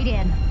charge right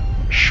in.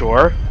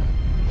 Sure.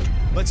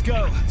 Let's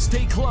go.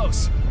 Stay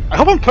close. I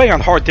hope I'm playing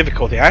on hard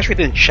difficulty. I actually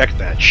didn't check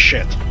that.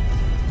 Shit.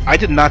 I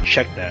did not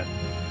check that.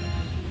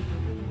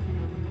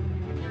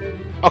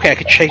 Okay, I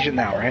can change it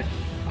now, right?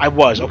 I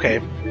was, okay.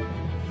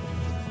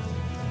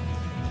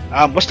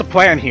 What's the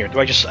plan here? Do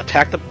I just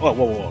attack the... Oh,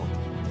 whoa, whoa, whoa.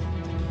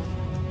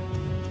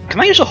 Can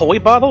I use a holy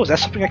bottle? Is that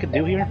something I can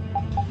do here?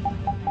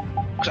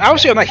 Because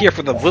obviously I'm not here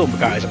for the little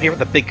guys. I'm here for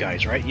the big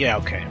guys, right? Yeah,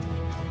 okay.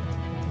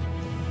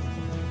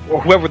 Or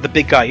whoever the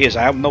big guy is.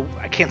 I don't know.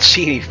 I can't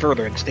see any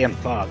further in stand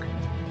fog.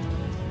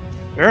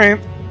 Alright.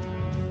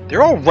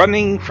 They're all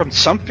running from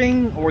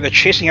something, or they're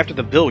chasing after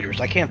the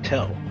villagers. I can't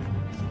tell.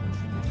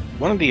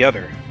 One or the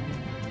other.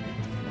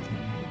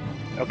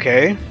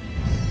 Okay.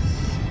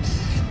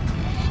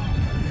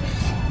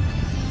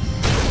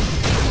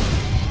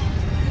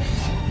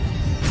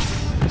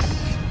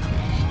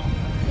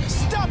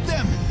 Stop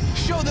them!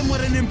 Show them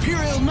what an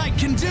Imperial Knight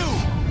can do!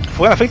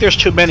 Well, I think there's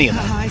too many of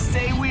them. I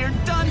say we are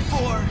done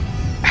for!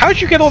 How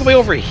did you get all the way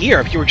over here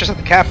if you were just at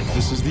the capital?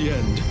 This is the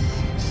end.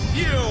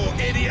 You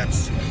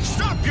idiots!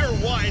 Stop your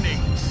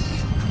whining!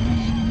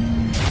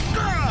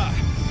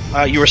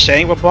 You were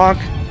saying, LeBlanc?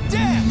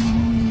 Damn!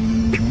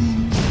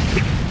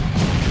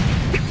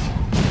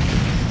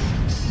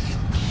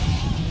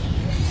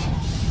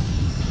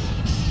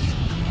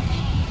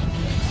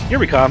 Here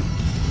we come.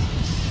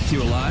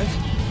 You alive?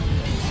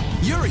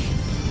 Yuri!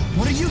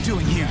 What are you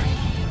doing here?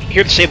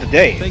 Here to save the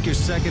day. Thank your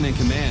second in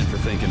command for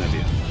thinking of you.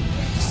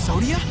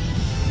 Sodia?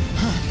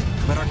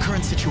 Huh. But our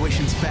current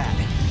situation's bad.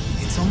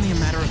 It's only a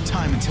matter of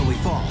time until we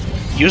fall.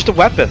 Use the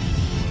weapon.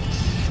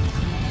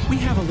 We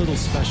have a little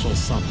special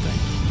something.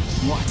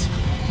 What?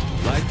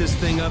 Light this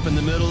thing up in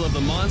the middle of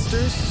the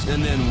monsters,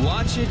 and then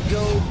watch it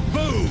go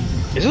boom!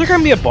 Is there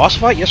gonna be a boss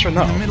fight? Yes or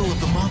no? In the middle of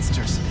the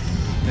monsters.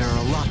 There are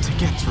a lot to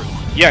get through.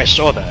 Yeah, I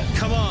saw that.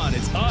 Come on,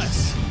 it's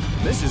us!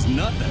 This is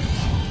nothing.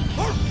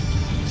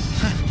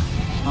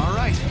 All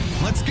right,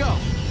 let's go.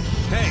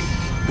 Hey,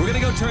 we're gonna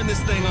go turn this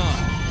thing on.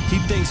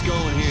 Keep things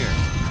going here.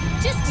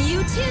 Just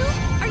you two?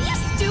 Are you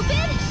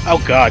stupid?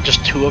 Oh god,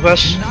 just two of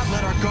us? Do not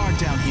let our guard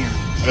down here.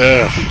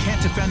 Ugh. If we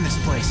can't defend this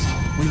place,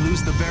 we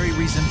lose the very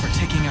reason for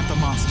taking out the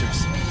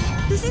monsters.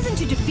 This isn't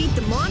to defeat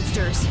the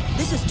monsters.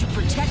 This is to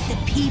protect the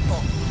people.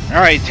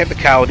 Alright,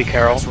 technicality,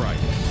 Carol. That's right.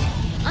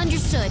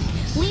 Understood.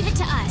 Leave it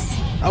to us.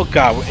 Oh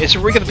god, is it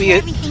really gonna be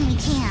everything we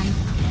can.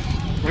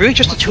 really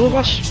just the two of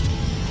us?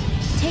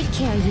 Take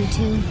care, you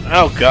two.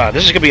 Oh god,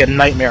 this is gonna be a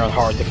nightmare on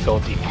hard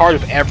difficulty. Part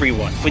of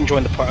everyone. Flynn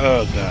joined the part.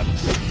 Oh god.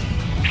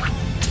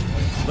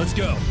 Let's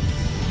go.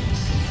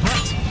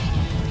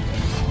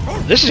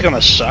 This is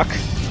gonna suck.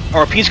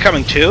 RP's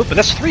coming too, but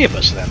that's 3 of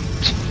us then.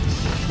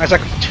 That's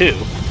like 2.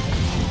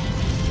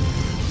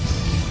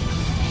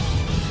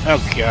 Oh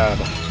god.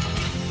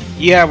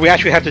 Yeah, we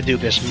actually have to do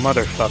this,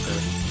 motherfucker.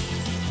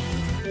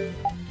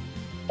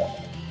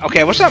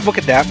 Okay, let's not look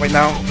at that right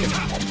now.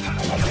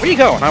 Where are you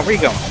going, huh? Where are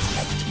you going?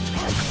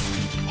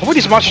 Hopefully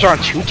these monsters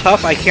aren't too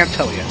tough, I can't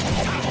tell you.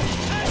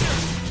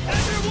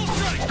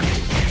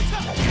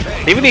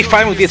 Maybe they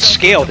finally did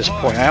scale at this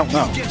point, I don't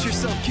know. Get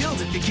yourself killed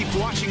if you keep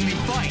watching me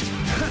fight.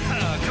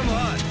 Come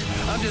on.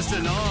 I'm just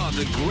in awe of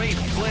the great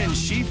Flynn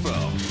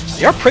Shifo.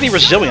 They are pretty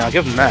resilient, I'll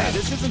give them that.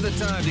 This isn't the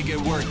time to get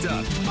worked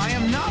up. I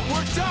am not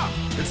worked up.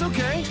 It's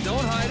okay.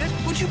 Don't hide it.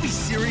 Would you be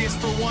serious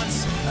for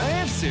once? I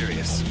am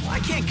serious. I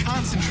can't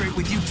concentrate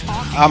with you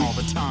talking all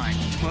the time.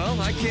 Well,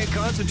 I can't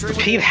concentrate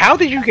Pete, how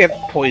did you get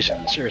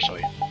poisoned?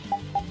 Seriously.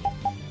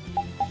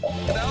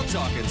 without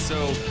talking,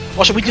 so...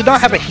 Also, we do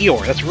not have a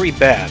healer, that's really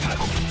bad.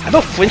 I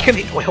know Flynn can...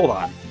 Wait, hold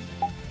on.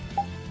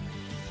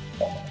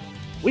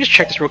 We just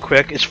check this real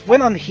quick. Is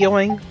Flynn on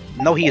healing?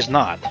 No, he is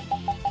not.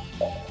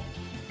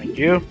 Thank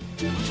you.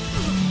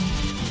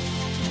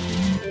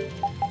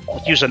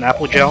 Let's use an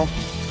apple gel.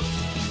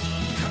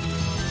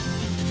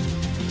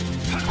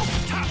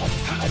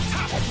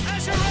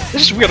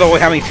 This is weird, though,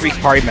 having 3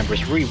 party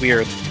members. Really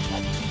weird.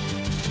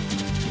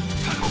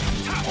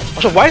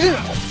 Also, why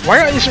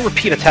isn't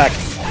Repeat attacking?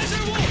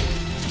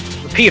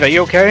 Repeat, are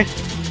you okay?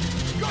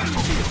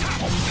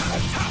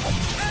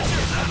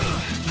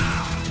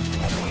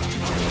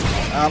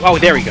 Oh,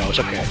 there he goes.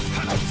 Okay.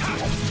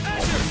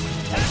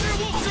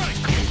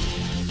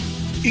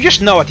 You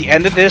just know at the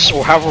end of this,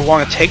 or however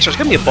long it takes, there's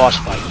gonna be a boss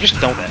fight. You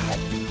just know that.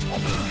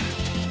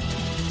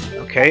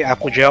 Okay,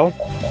 apple gel.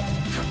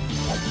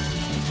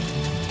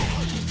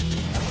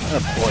 Oh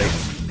boy.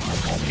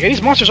 Yeah,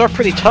 these monsters are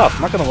pretty tough,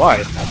 I'm not gonna lie.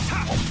 A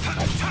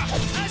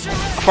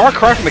far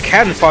cry from the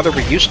cannon fodder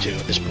we're used to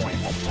at this point.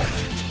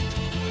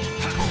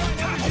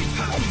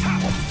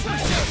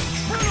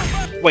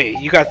 Wait,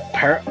 you got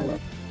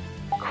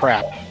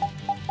crap.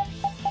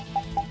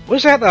 What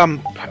is that,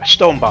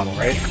 stone bottle,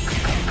 right?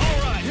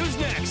 Alright, who's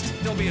next?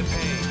 Don't be a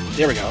pain.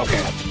 There we go,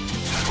 okay.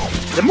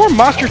 Did more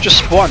monsters just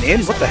spawn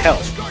in? What the hell?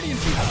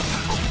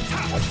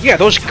 Yeah,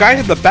 those guys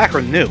in the back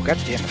are new, god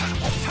damn it.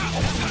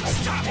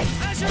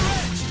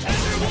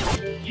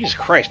 Jesus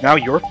Christ, now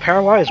you're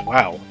paralyzed?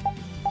 Wow.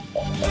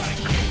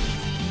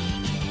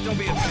 Don't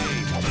be a pain.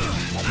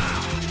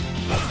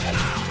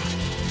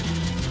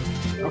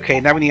 Okay,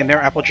 now we need an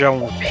air apple gel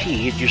and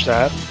repeat. Use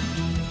that.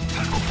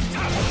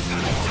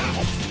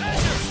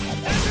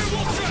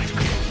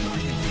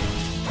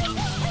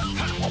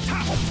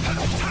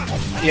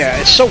 Yeah,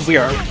 it's so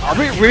weird. Are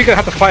we really gonna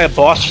have to fight a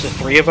boss, just the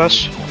 3 of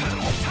us?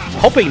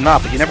 I'm hoping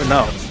not, but you never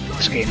know with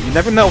this game. You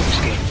never know with this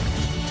game.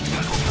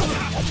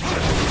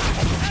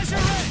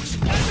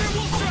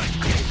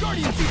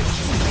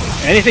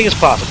 Anything is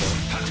possible.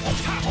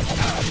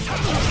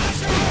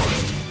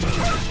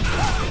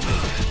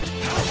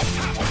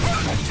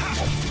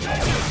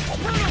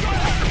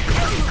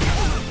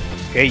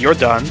 Okay, you're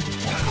done.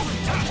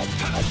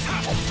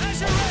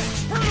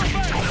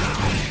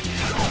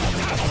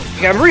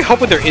 Yeah, I'm really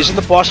hoping there isn't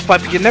the boss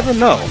fight, but you never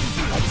know.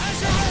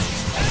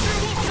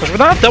 Because we're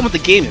not done with the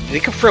game yet.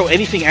 They can throw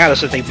anything at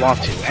us if they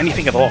want to.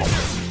 Anything at all.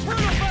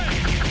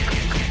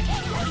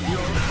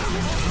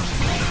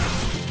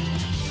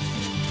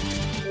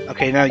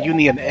 Okay, now you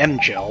need an M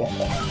gel.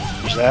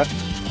 Use that.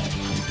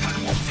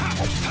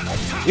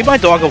 Leave my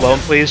dog alone,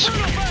 please.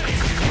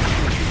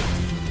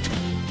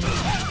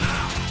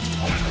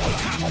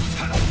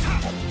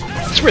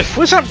 It's weird.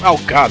 Flinn's not... Oh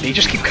god, they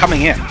just keep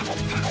coming in.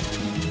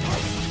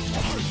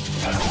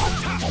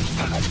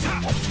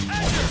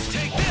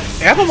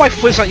 I don't know why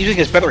Flinn's not using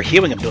his better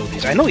healing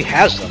abilities. I know he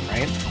has them,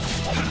 right?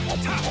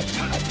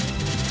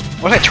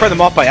 Or did I turn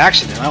them off by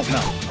accident? I don't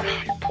know. Ugh,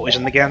 you're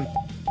poisoned again.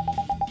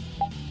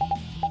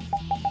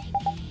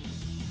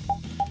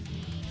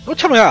 Don't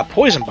tell me about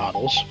poison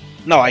bottles.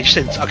 No, I just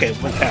didn't. Okay,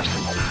 went past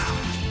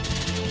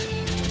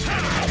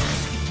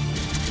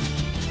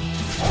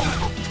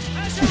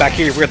it. Back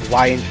here, your weird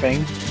lion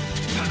thing.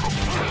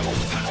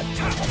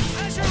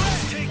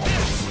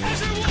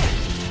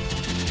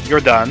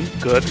 You're done.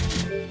 Good.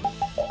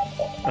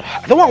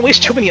 I don't want to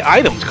waste too many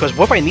items, because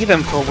what if I need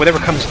them for whatever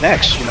comes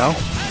next, you know?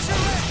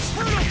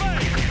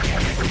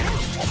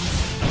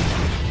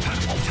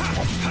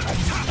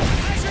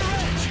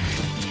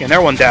 Okay,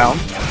 another one down.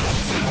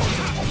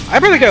 I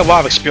really get a lot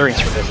of experience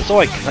for this, that's all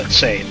I can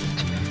say.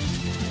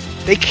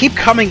 They keep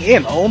coming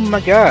in, oh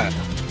my god.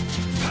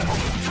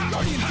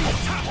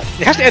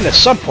 It has to end at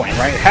some point,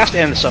 right? It has to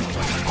end at some point.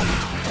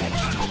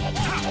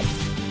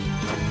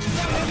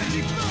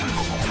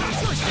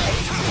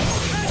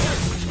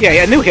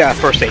 Yeah, I knew he had a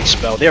first aid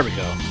spell. There we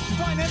go.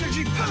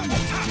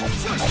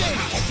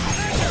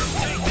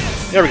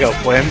 There we go,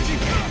 Flynn.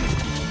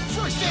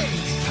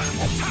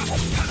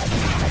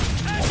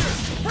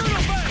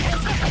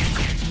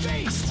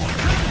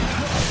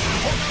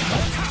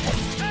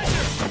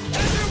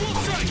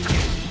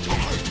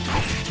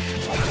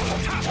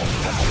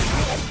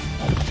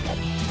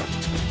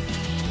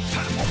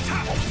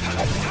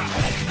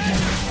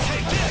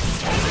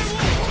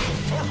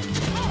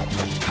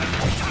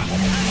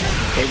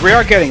 Okay, we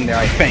are getting there,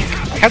 I think.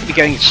 We have to be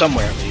getting it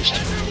somewhere at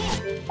least.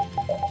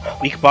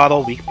 Weak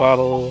bottle, weak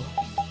bottle,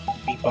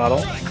 weak bottle.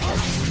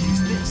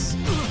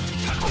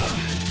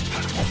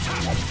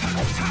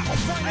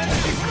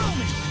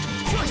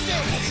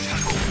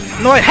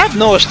 No, I have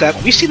noticed that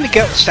we seem to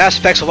get stat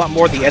effects a lot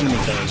more than the enemy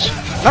does.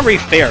 Not really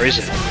fair, is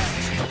it?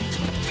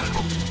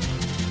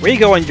 Where you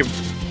going?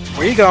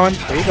 Where you going?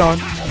 Where you going?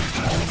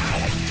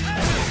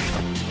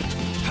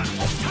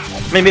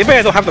 I mean, maybe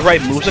I don't have the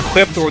right moves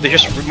equipped, or they're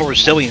just more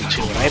resilient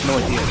to it. I have no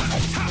idea.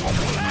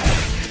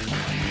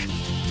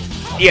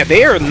 Yeah,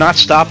 they are not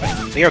stopping.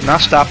 They are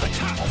not stopping.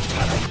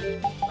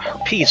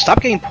 Pete,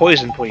 stop getting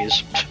poisoned,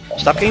 please.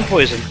 Stop getting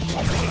poisoned.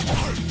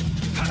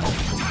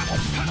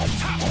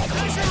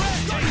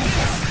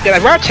 Yeah,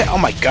 I'd rather oh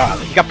my god,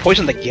 you got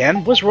poisoned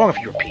again? What's wrong with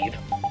you, Pete?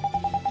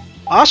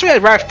 Honestly,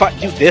 I'd rather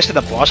do this than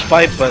a boss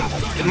fight, but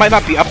it might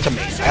not be up to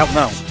me. I don't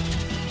know.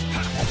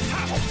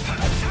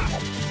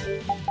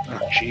 Oh,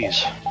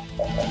 jeez.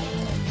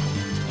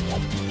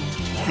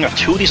 You got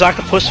two of these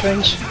octopus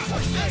things?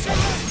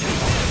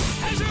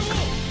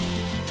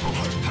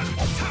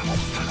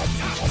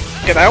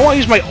 Again, I don't want to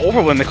use my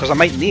overlimit because I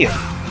might need it.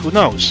 Who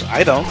knows?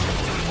 I don't.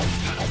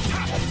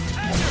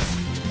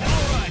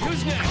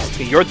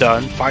 Okay, you're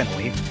done,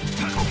 finally.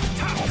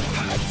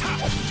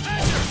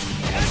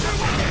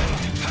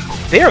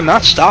 They are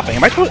not stopping.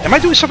 Am I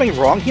doing something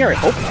wrong here? I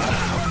hope not.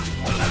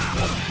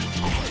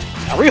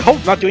 I really hope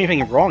I'm not doing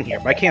anything wrong here,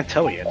 but I can't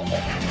tell you.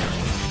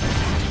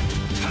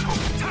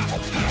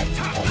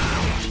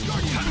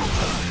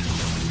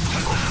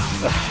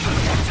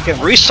 Again,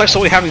 really sucks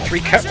only having 3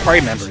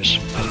 party members.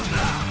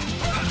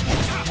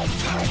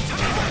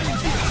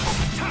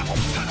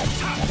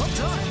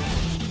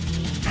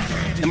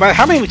 No matter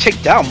how many we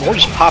take down, more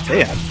just pop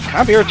in.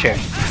 Kind of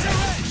irritating.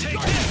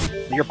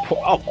 You're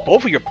oh,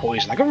 both of your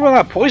poison. I'm gonna run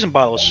out of poison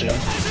bottles soon.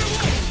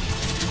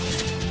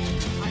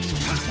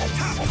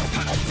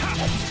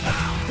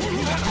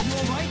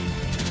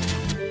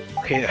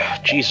 Okay,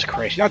 Jesus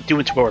Christ. You're not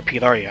doing too well,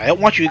 Repeat, are you? I don't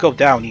want you to go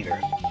down either.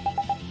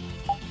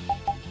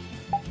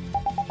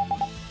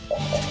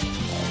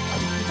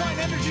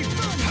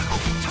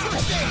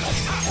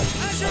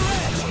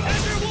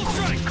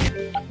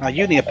 Now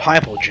you need a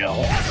pineapple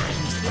gel.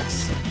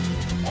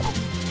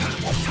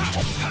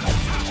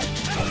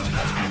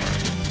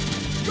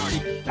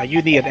 Now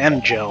you need an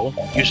M gel.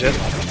 Use it.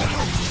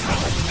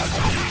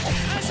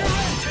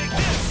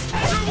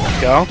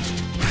 Go.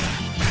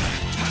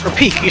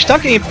 Repeat, can you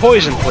stop getting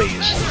poisoned,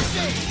 please?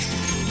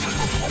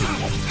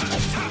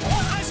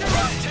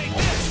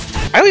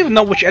 I don't even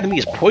know which enemy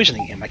is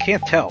poisoning him. I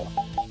can't tell.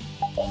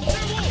 I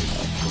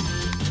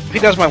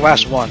think that was my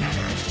last one.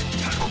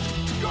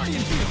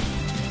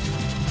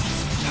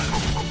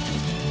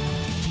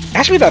 It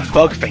has to be that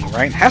bug thing,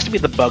 right? It has to be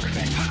the bug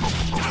thing.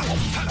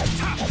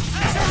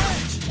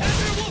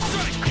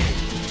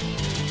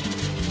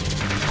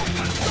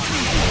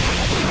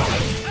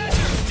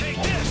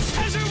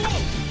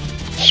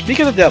 Speak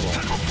of the devil.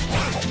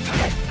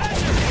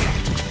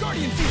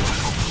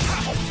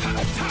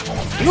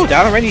 You go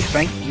down already,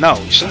 think? No,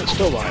 he's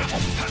still alive.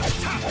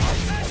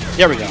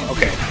 There we go,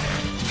 okay.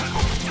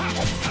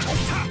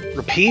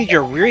 Repeat,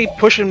 you're really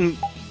pushing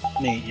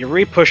me. You're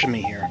really pushing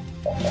me here.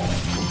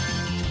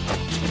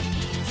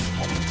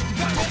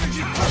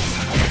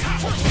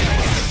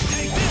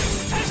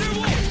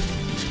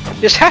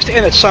 This has to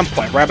end at some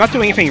point, right? I'm not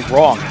doing anything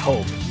wrong, I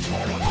hope.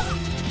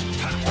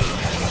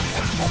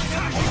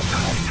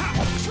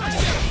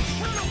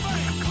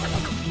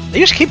 They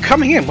just keep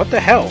coming in, what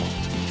the hell?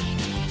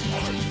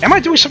 Am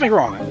I doing something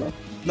wrong?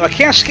 No, I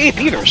can't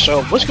escape either,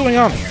 so what's going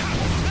on here?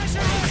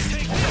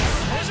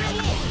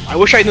 I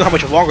wish I knew how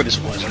much longer this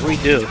was, I really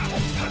do.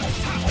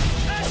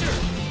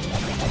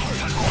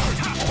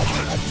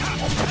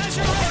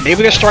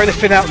 Maybe they're starting to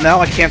thin out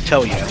now, I can't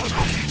tell you.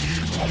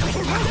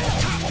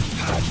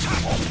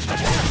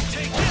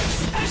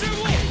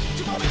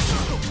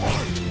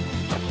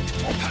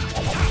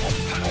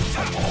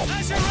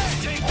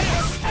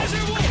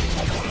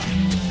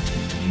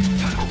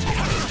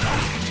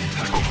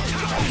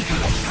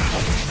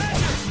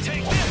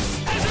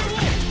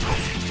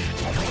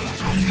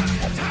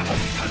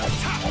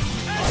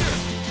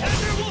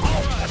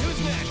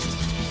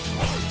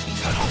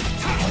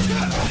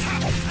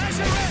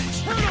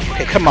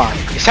 Okay, come on.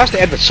 This has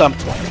to end at some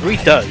point. It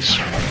really does.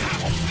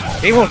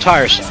 They won't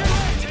tire some.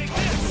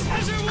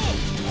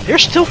 They're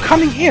still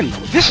coming in.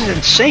 This is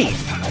insane.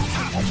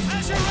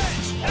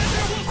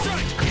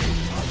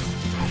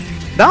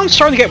 Now I'm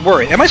starting to get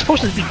worried. Am I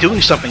supposed to be doing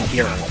something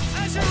here?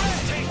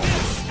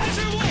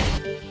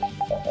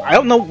 I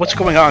don't know what's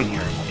going on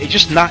here. It's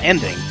just not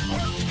ending.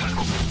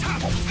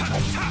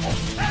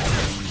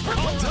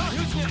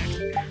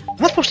 I'm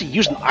not supposed to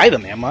use an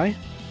item, am I?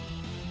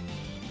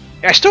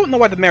 I still don't know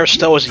why the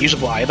Maristelle is a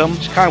usable item.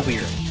 It's kind of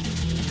weird.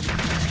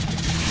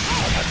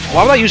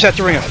 Why would I use that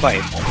during a fight?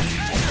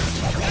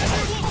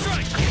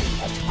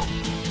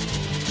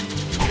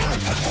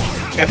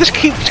 If this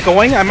keeps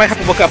going, I might have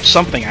to look up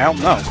something. I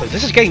don't know, because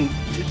this is getting...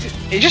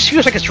 It just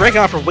feels like it's dragging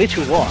on for way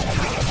too long.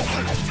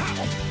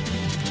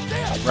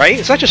 Right?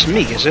 It's not just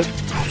me, is it?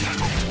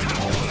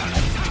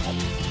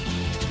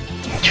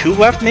 2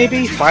 left,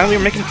 maybe? Finally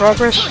we're making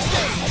progress?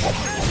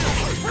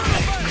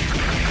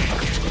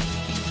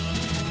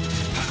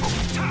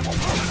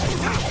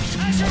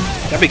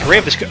 That'd be great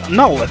if this could...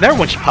 No, another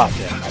one just popped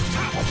in.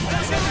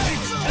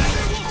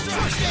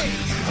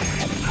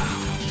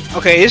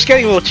 Okay, it's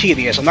getting a little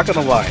tedious, I'm not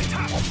gonna lie.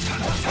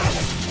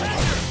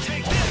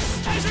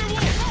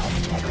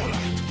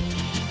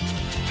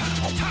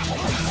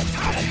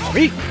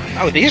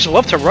 Oh, they just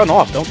love to run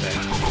off, don't they?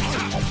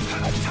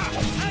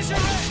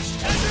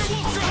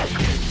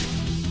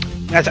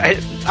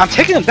 I'm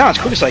taking them down as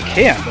quick as I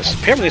can, but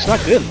apparently it's not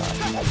good enough.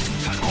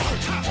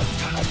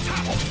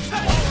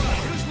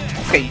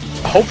 Okay,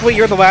 hopefully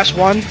you're the last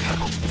one.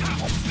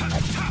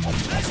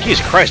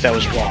 Jesus Christ, that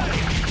was wrong.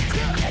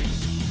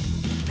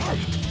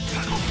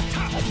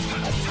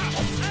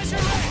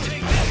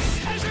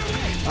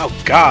 Oh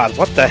God,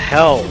 what the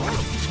hell?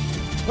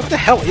 What the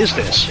hell is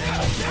this?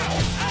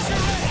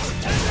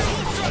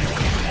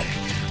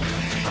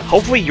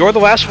 Hopefully you're the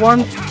last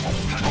one?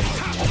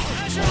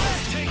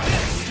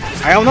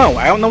 I don't know.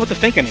 I don't know what to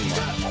think anymore.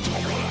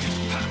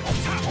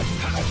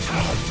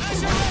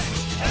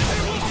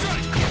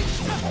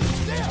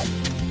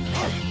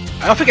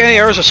 I don't think any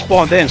errors are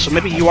spawned in, so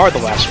maybe you are the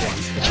last one.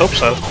 Let's hope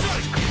so.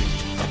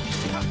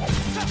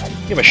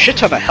 You have a shit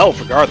ton of health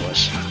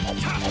regardless.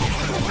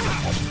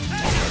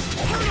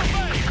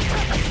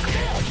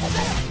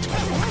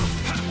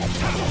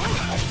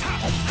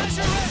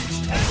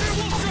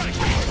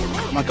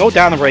 Come on, go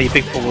down already, you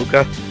big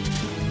palooka.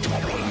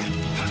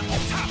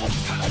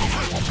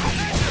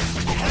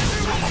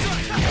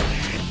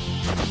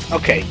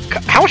 Okay,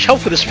 how much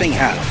health would this thing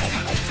have?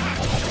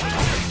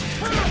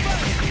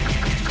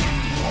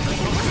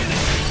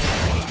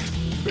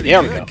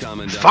 There we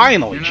go.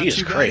 Finally,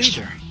 Jesus Christ.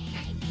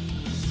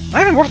 I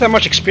haven't worked that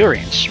much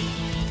experience.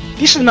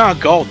 Decent amount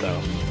of gold,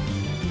 though.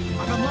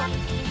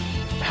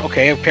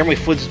 Okay, apparently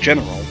Flynn's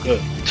general.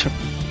 Good.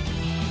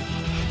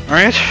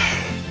 Alright.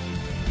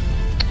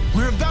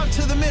 We're about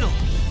to the middle.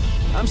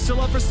 I'm still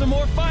up for some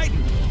more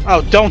fighting.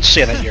 Oh, don't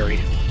say that, Yuri.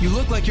 You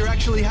look like you're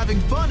actually having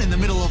fun in the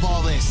middle of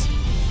all this.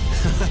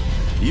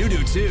 You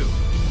do too.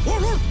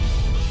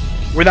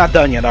 We're not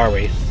done yet, are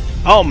we?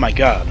 Oh my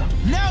God.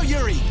 Now,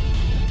 Yuri!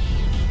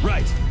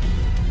 Right.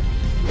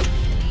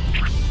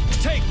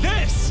 Take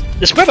this!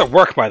 This better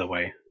work, by the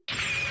way.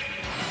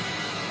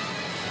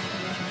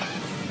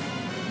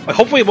 Like,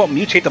 hopefully it won't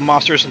mutate the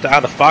monsters into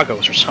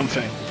Adaphagos or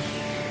something.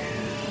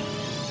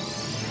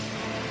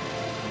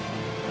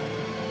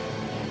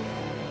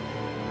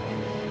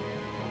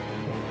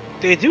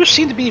 They do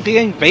seem to be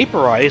being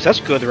vaporized, that's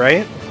good,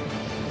 right?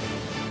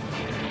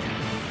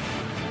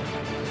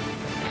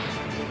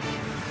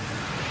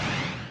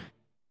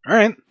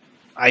 Alright.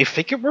 I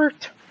think it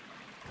worked.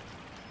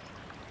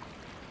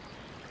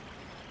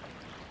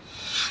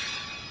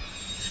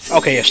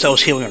 Okay,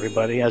 Estelle's healing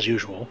everybody, as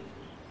usual.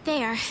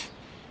 There.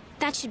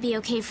 That should be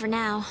okay for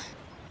now.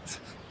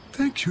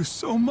 Thank you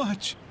so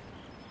much.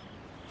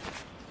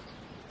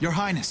 Your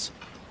Highness.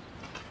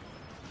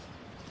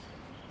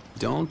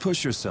 Don't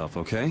push yourself,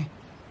 okay?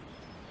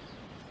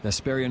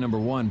 Vesperia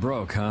 #1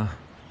 broke, huh?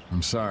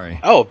 I'm sorry.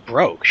 Oh, it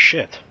broke.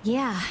 Shit.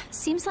 Yeah,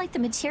 seems like the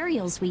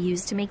materials we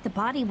used to make the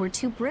body were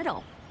too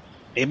brittle.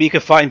 Maybe you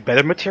could find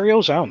better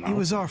materials? I don't know. It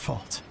was our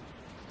fault.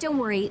 Don't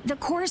worry, the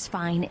core's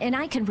fine, and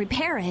I can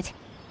repair it.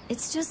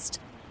 It's just...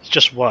 It's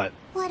just what?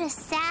 What a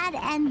sad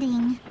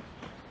ending.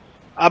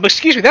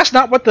 Excuse me, that's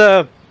not what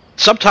the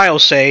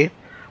subtitles say.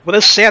 With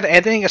a sad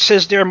ending, it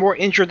says they're more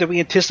injured than we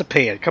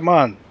anticipated. Come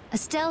on.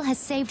 Estelle has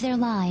saved their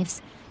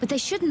lives, but they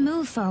shouldn't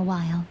move for a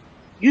while.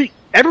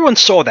 Everyone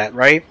saw that,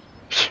 right?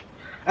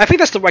 I think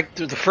that's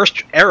the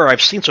first error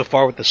I've seen so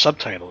far with the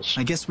subtitles.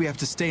 I guess we have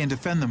to stay and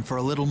defend them for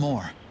a little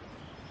more.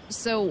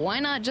 So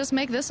why not just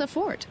make this a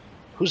fort?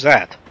 Who's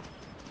that?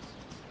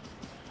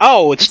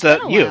 Oh, it's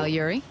been a you. while,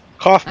 Yuri.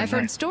 Kaufman, I've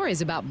heard right?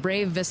 stories about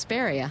brave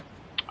Vesperia.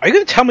 Are you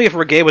going to tell me if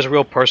Reggae was a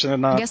real person or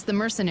not? I guess the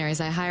mercenaries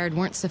I hired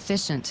weren't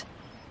sufficient.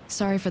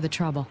 Sorry for the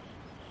trouble.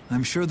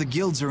 I'm sure the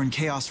guilds are in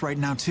chaos right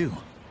now, too.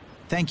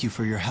 Thank you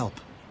for your help.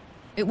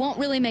 It won't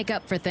really make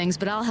up for things,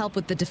 but I'll help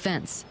with the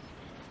defense.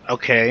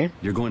 Okay.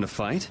 You're going to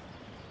fight?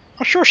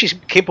 I'm sure she's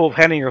capable of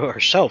handling it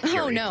herself. Oh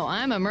Yuri. no,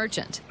 I'm a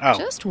merchant. Oh.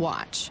 Just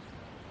watch.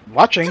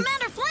 Watching.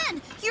 Commander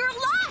Flynn, you're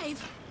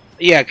alive!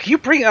 Yeah, can you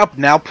bring it up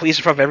now, please,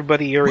 in front of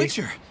everybody, Yuri?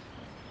 Witcher!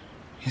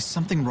 Is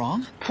something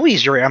wrong?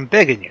 Please, Yuri, I'm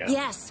begging you.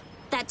 Yes.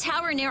 That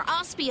tower near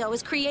Ospio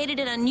has created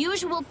an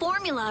unusual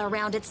formula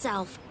around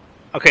itself.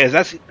 Okay,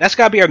 that's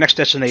gotta be our next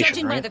destination,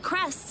 Judging right? by the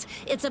crests,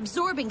 it's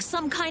absorbing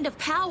some kind of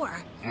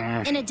power.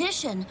 In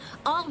addition,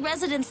 all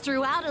residents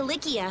throughout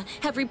Ilikia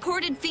have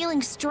reported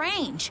feeling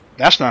strange.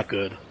 That's not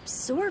good.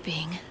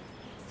 Absorbing?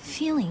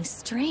 Feeling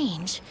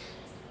strange?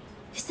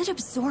 Is it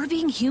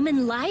absorbing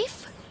human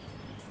life?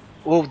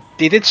 Well,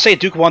 they did say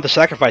Duke wanted to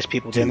sacrifice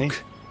people, didn't he?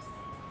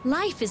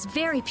 Life is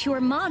very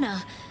pure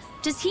mana.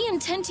 Does he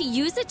intend to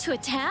use it to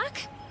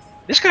attack?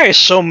 This guy is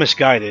so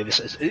misguided.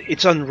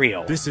 It's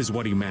unreal. This is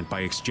what he meant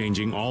by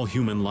exchanging all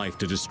human life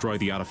to destroy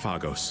the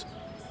Autophagos.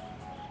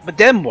 But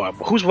then what?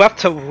 Who's left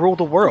to rule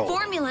the world? The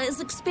formula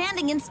is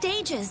expanding in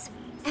stages.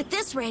 At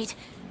this rate,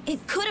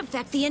 it could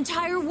affect the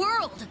entire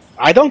world.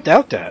 I don't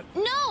doubt that.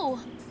 No!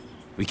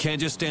 We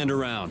can't just stand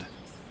around.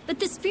 But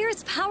the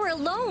spirit's power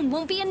alone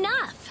won't be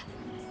enough.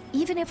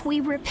 Even if we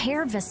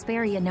repair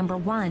Vesperia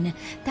 #1,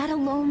 that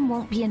alone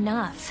won't be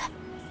enough.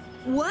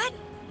 What?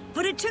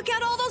 But it took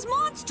out all those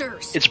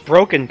monsters! It's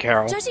broken,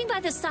 Carol. Judging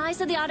by the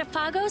size of the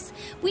Autophagos,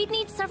 we'd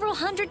need several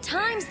hundred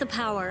times the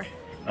power.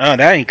 Oh,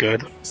 that ain't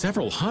good.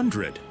 Several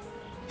hundred?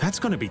 That's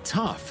gonna be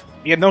tough.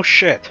 Yeah, no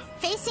shit.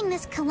 Facing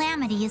this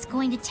calamity is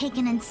going to take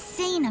an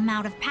insane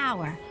amount of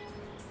power.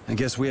 I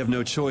guess we have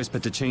no choice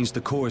but to change the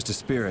cores to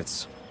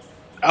spirits.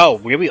 Oh,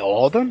 really?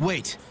 All of them?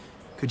 Wait,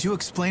 could you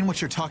explain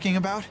what you're talking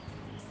about?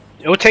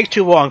 It would take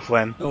too long,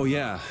 Flynn. Oh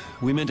yeah,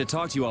 we meant to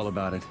talk to you all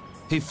about it.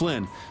 Hey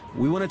Flynn,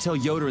 we want to tell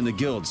Yoder and the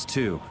guilds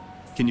too.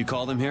 Can you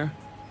call them here?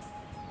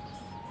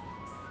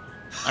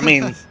 I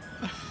mean...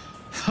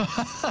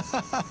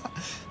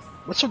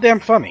 what's so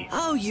damn funny?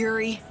 Oh,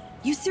 Yuri.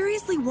 You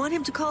seriously want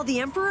him to call the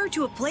Emperor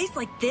to a place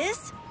like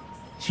this?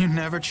 You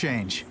never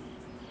change.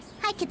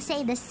 I could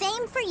say the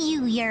same for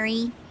you,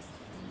 Yuri.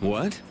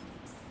 What?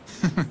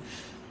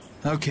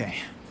 Okay,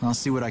 I'll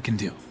see what I can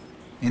do.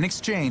 In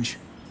exchange,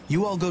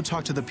 you all go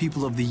talk to the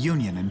people of the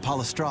Union in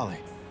Palestrale.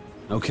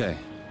 Okay.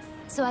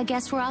 So I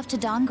guess we're off to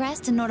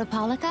Dawngrest and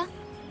Nordopolica?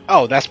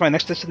 Oh, that's my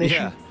next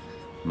destination? Yeah.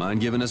 Mind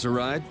giving us a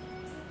ride?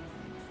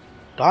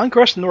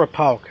 Dawngrest and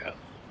Nordopolica.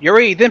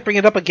 Yuri, you didn't bring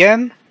it up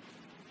again?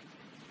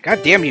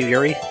 God damn you,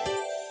 Yuri.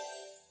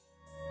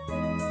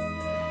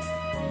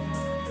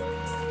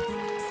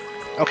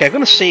 Okay, I'm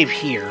gonna save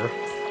here.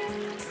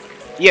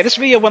 Yeah, this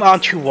video went on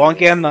too long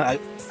again.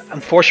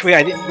 Unfortunately,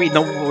 I didn't really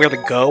know where to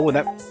go, and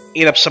that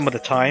ate up some of the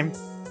time.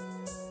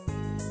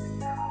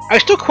 I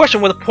still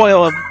question what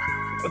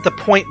the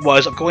point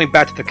was of going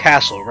back to the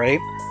castle, right?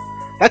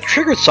 That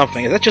triggered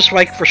something. Is that just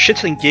like for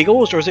shits and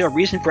giggles, or is there a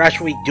reason for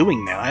actually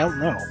doing that? I don't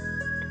know.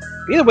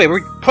 But either way,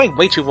 we're playing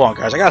way too long,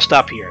 guys. I gotta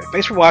stop here.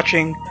 Thanks for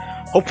watching.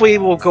 Hopefully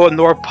we'll go to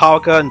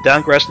Nordopolica and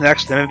Dawngrest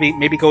next, and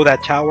maybe go to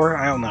that tower.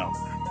 I don't know.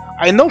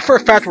 I know for a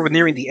fact we're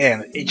nearing the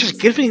end. It just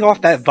gives me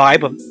off that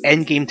vibe of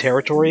endgame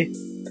territory.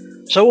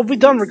 So we'll be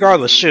done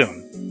regardless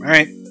soon.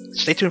 Alright,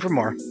 stay tuned for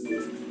more.